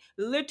wanted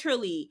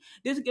literally.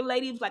 This good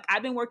lady was like,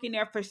 I've been working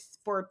there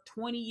for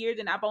 20 years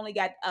and I've only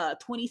got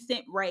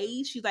 20-cent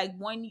raise. She's like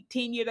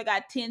 10 years I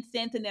got 10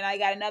 cents and then I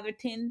got another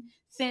 10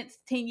 cents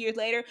 10 years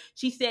later.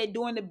 She said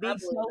during the big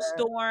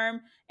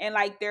snowstorm and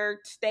like their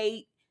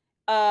state,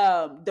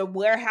 the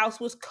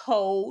warehouse was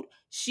cold.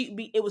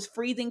 It was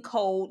freezing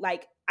cold,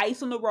 like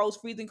ice on the roads,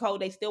 freezing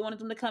cold. They still wanted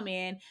them to come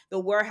in. The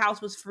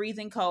warehouse was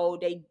freezing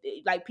cold. They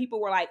like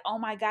people were like, "Oh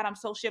my god, I'm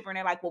so shivering."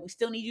 They're like, "Well, we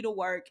still need you to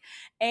work."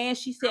 And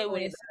she said,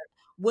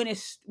 when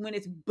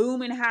it's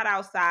booming hot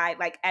outside,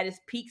 like at its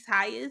peaks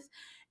highest,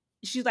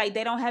 she's like,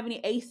 they don't have any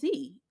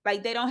AC.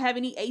 Like they don't have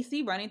any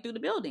AC running through the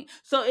building.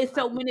 So it's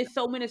when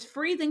it's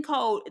freezing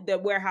cold, the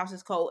warehouse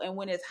is cold, and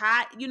when it's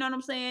hot, you know what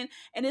I'm saying?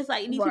 And it's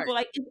like, and these Right. people are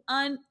like, it's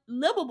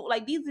unlivable.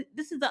 Like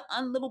this is an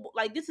unlivable,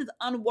 like this is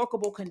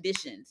unworkable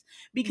conditions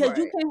because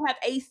you Right. can't have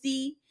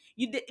AC.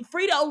 You did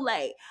Frito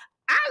Lay.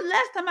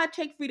 Last time I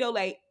checked, Frito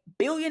Lay,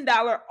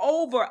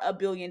 over $1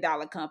 billion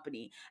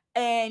company,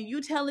 and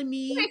you telling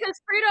me,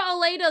 Because Frito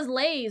Lay does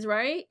Lays,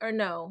 right? Or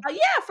no? yeah,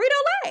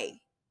 Frito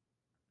Lay.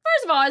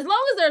 First of all, as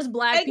long as there's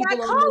black They got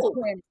people on this Coke.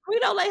 planet.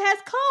 Frito Lay has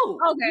Coke.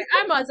 Okay,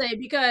 I must say,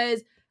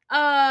 because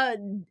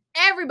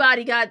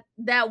everybody got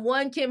that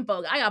one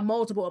kinfolk. I got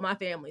multiple in my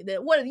family.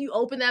 That what if you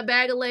open that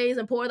bag of Lays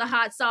and pour the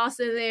hot sauce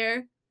in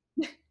there?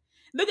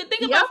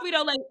 Think Yep. about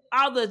Frito Lay,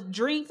 all the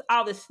drinks,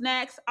 all the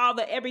snacks, all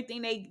the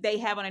everything they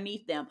have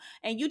underneath them.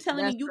 And you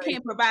telling That's me you crazy.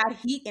 can't provide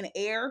heat and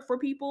air for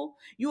people?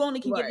 You only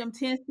can give Right. them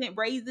 10-cent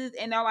raises,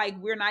 and they're like,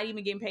 we're not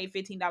even getting paid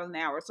 $15 an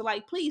hour. So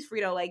like, please,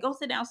 Frito Lay, go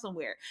sit down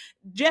somewhere.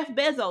 Jeff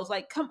Bezos,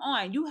 like, come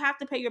on, you have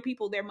to pay your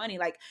people their money.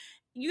 Like,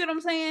 you know what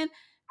I'm saying?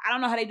 I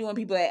don't know how they doing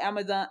people at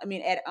Amazon. I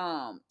mean,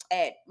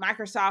 at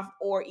Microsoft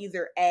or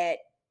either at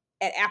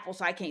Apple,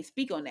 so I can't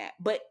speak on that.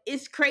 But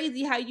it's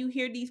crazy how you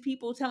hear these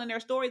people telling their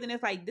stories, and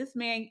it's like, this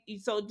man.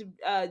 So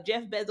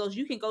Jeff Bezos,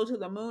 you can go to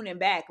the moon and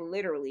back,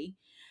 literally,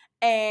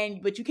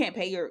 but you can't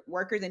pay your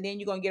workers, and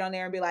then you're gonna get on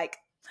there and be like,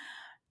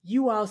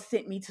 you all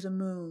sent me to the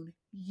moon.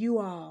 You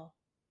all.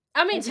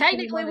 I mean, Every single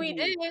technically one of we you.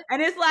 did.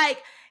 And it's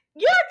like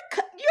your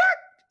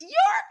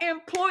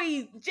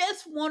employees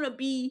just want to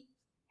be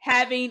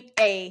having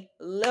a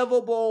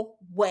livable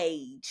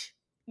wage.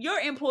 Your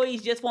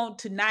employees just want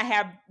to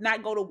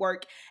not go to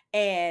work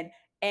and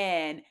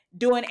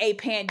during a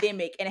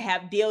pandemic and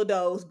have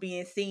dildos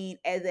being seen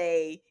as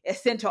a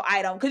essential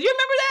item. Because you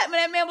remember that when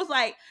that man was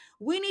like,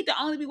 we need to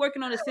only be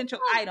working on essential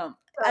item.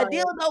 A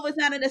dildo is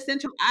not an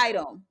essential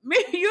item. You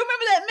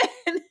remember that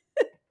man?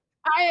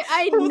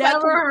 I Who was like,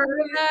 never heard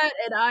of that,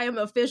 and I am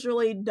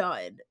officially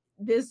done.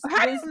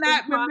 how do This you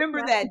not podcast remember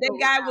that? That is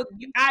guy allowed. was.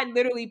 I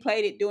literally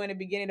played it during the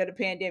beginning of the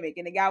pandemic,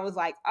 and the guy was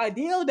like, "A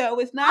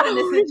dildo is I not an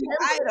don't essential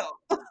remember.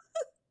 item."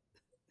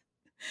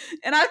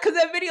 And because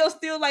that video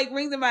still like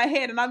rings in my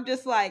head, and I'm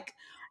just like,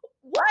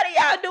 "What are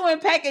y'all doing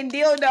packing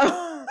dildo?"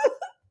 I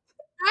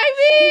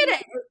mean,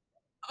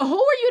 who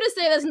are you to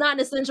say that's not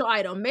an essential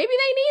item? Maybe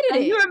they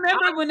And needed you it.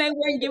 remember when they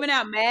weren't giving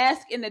out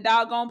masks in the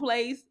doggone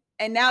place?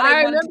 And now they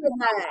I wanted to remember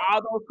come out with that.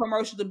 all those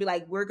commercials to be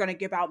like, we're gonna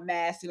give out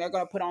masks and they're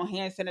gonna put on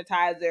hand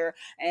sanitizer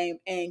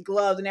and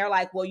gloves. And they're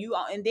like, well,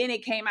 and then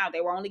it came out they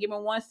were only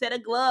giving one set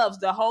of gloves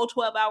the whole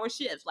 12-hour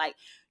shifts. Like,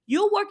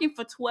 you working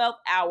for 12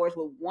 hours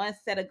with one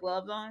set of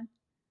gloves on?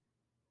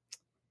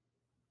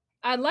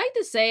 I'd like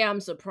to say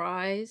I'm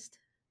surprised,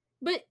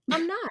 but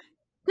I'm not.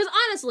 Because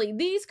honestly,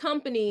 these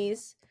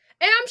companies,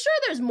 and I'm sure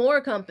there's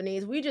more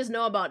companies, we just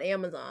know about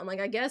Amazon. Like,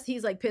 I guess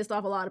he's like pissed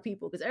off a lot of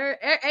people because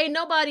ain't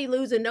nobody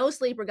losing no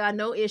sleep or got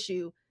no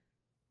issue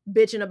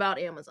bitching about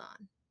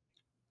Amazon.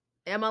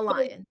 Am I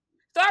lying?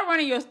 Start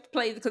running your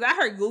place, because I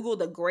heard Google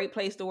the great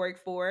place to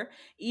work for.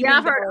 Yeah,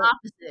 I've Even heard though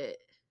opposite.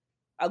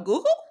 a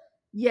Google?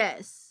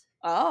 Yes.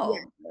 Oh,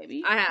 Yes,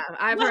 maybe. I have.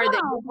 I've Well, heard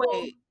that hold on,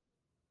 Google. wait.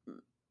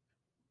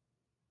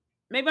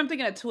 Maybe I'm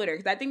thinking of Twitter,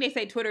 because I think they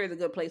say Twitter is a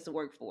good place to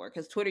work for,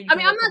 because Twitter you I can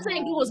mean, I'm work not from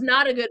saying home. Google's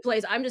not a good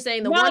place. I'm just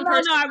saying the No, one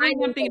person I I really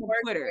knew am that thinking of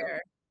worked Twitter.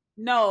 there.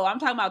 No, I'm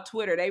talking about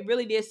Twitter. They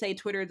really did say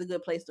Twitter is a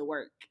good place to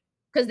work.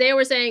 Because they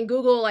were saying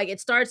Google, like, it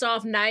starts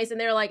off nice,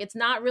 and they're like, it's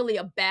not really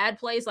a bad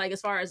place, like,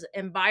 as far as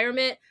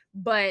environment,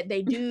 but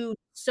they do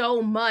so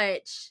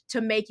much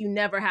to make you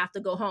never have to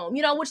go home,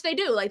 you know, which they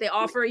do. Like, they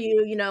offer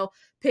you, you know,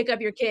 pick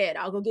up your kid,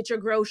 I'll go get your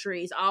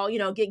groceries, I'll, you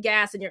know, get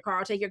gas in your car,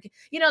 I'll take your kid.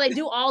 You know, they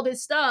do all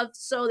this stuff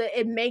so that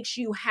it makes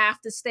you have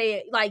to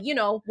stay, like, you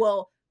know,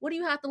 well, what do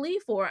you have to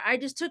leave for? I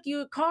just took you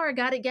a car,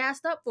 got it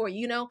gassed up for you,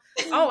 you know?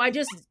 Oh, I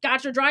just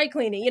got your dry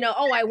cleaning, you know?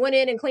 Oh, I went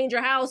in and cleaned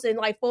your house and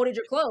like folded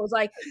your clothes.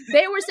 Like,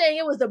 they were saying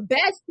it was the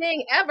best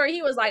thing ever.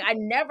 He was like, I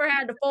never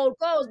had to fold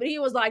clothes, but he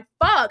was like,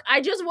 fuck, I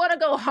just want to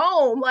go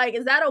home. Like,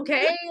 is that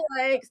okay?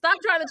 Like, stop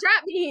trying to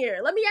trap me here.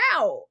 Let me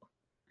out.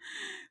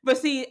 But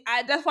see,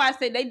 that's why I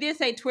said they did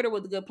say Twitter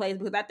was a good place,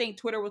 because I think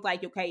Twitter was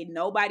like, okay,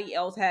 nobody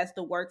else has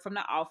to work from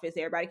the office.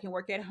 Everybody can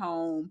work at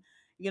home.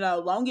 You know,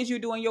 long as you're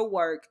doing your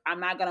work, I'm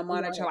not going to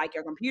monitor like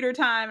your computer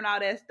time and all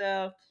that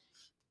stuff.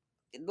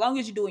 As long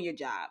as you're doing your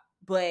job.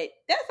 But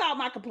that's all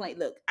my complaint.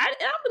 Look, I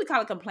don't really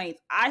call it complaints.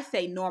 I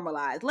say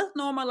normalize. Let's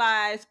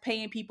normalize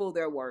paying people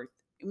their worth.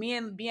 Me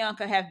and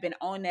Bianca have been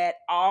on that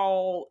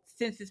all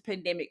since this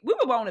pandemic. We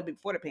were on it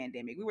before the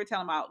pandemic. We were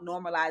telling about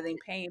normalizing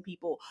paying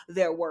people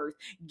their worth.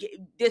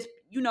 This,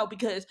 you know,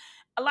 because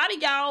a lot of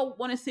y'all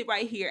want to sit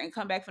right here and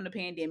come back from the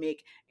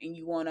pandemic, and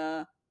you want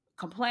to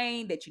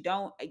complain that you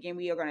don't. Again,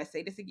 we are going to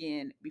say this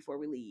again before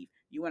we leave.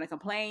 You want to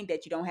complain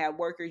that you don't have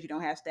workers, you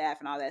don't have staff,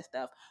 and all that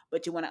stuff,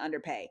 but you want to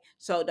underpay.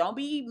 So don't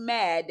be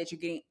mad that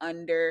you're getting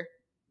under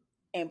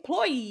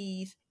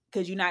employees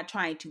because you're not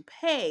trying to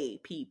pay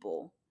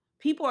people.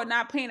 People are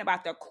not playing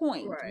about their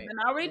coins. Right. And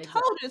I already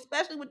told you,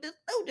 especially with this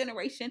new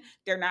generation,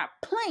 they're not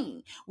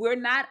playing. We're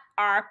not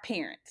our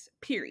parents,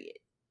 period.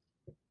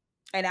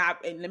 And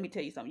let me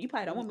tell you something. You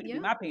probably don't want me to be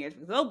my parents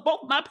because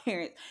both my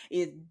parents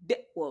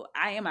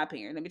I am my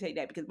parents. Let me tell you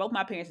that because both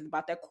my parents is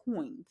about their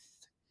coins.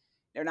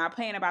 They're not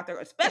playing about their,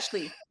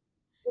 especially.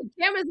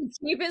 Kim is the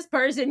cheapest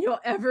person you'll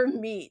ever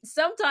meet.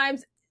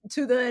 Sometimes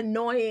to the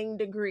annoying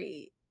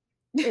degree.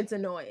 It's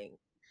annoying.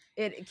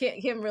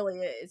 Kim really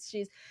is.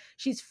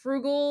 She's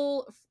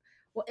frugal.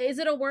 Well, is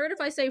it a word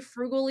if I say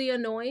frugally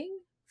annoying?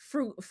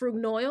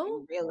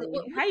 Frugnoil?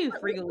 Really? How you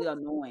frugally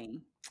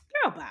annoying?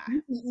 Girl, bye.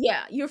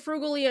 Yeah, you're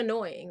frugally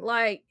annoying.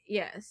 Like,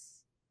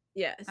 yes.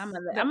 I'm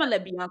gonna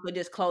let Bianca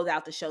just close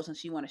out the show since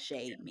she want to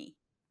shade me.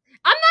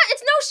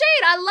 It's no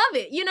shade. I love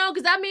it,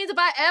 because that means if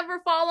I ever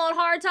fall on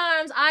hard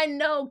times, I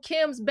know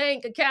Kim's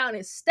bank account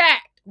is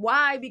stacked.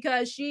 Why?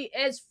 Because she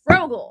is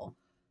frugal.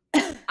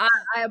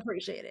 I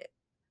appreciate it.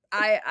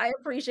 I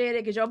appreciate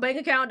it because your bank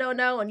account don't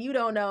know and you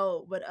don't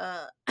know, but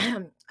I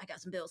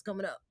got some bills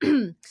coming up.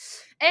 And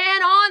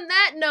on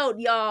that note,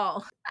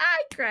 y'all,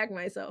 I crack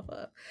myself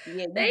up.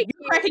 Yeah, you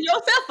cracking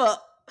yourself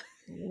up.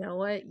 You know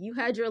what? You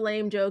had your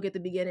lame joke at the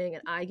beginning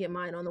and I get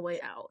mine on the way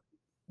out.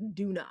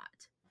 Do not.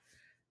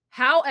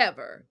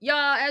 However,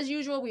 y'all, as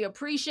usual, we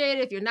appreciate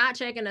it. If you're not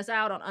checking us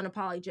out on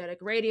Unapologetic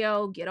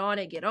Radio, get on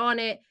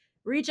it.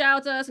 Reach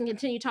out to us and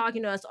continue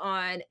talking to us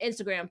on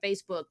Instagram,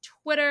 Facebook,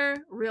 Twitter,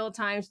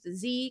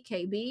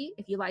 realtimeswiththezkb.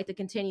 If you'd like to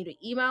continue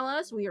to email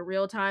us, we are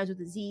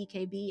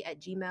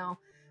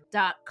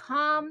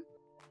realtimeswiththezkb@gmail.com.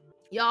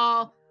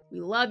 Y'all, we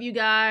love you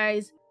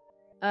guys.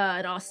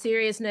 In all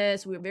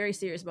seriousness, we're very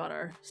serious about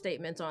our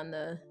statements on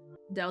the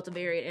Delta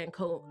variant and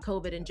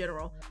COVID in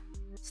general.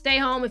 Stay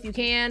home if you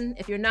can.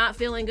 If you're not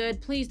feeling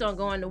good, please don't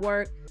go into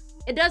work.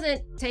 It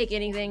doesn't take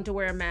anything to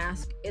wear a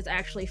mask. It's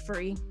actually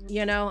free,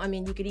 I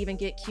mean, you could even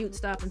get cute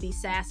stuff and be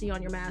sassy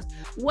on your mask.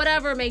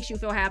 Whatever makes you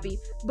feel happy,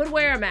 but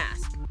wear a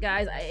mask.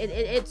 Guys,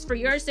 it's for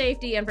your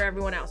safety and for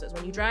everyone else's.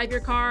 When you drive your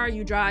car,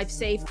 you drive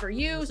safe for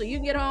you so you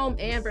can get home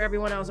and for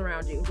everyone else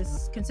around you.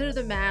 Just consider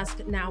the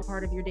mask now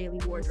part of your daily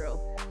wardrobe.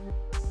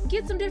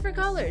 Get some different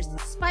colors.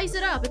 Spice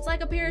it up. It's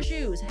like a pair of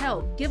shoes.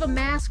 Hell, give a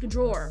mask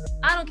drawer.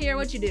 I don't care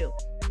what you do.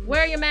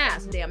 Wear your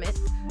mask, damn it.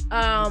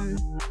 I'm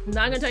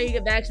not gonna tell you to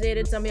get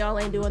vaccinated. Some of y'all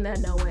ain't doing that,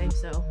 no way.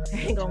 So I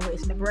ain't gonna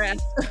waste my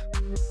breath.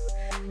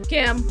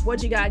 Kim,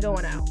 what you got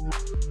going out?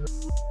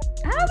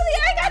 I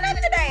ain't got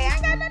nothing today.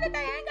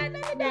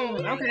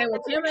 Okay,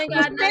 well, Kim ain't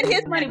got spend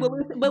his money,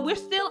 but we're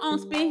still on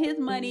spend his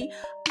money.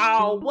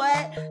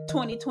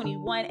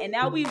 2021, and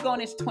now we've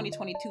gone into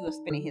 2022 of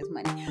spending his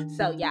money.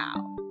 So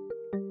y'all,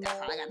 that's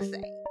all I gotta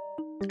say.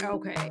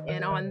 Okay,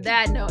 and on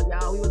that note,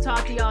 y'all, we will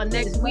talk to y'all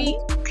next week.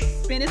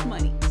 Spend his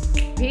money.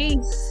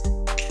 Peace.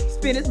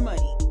 Spend his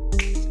money.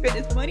 Spend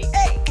his money.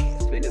 Hey,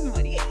 spend his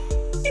money.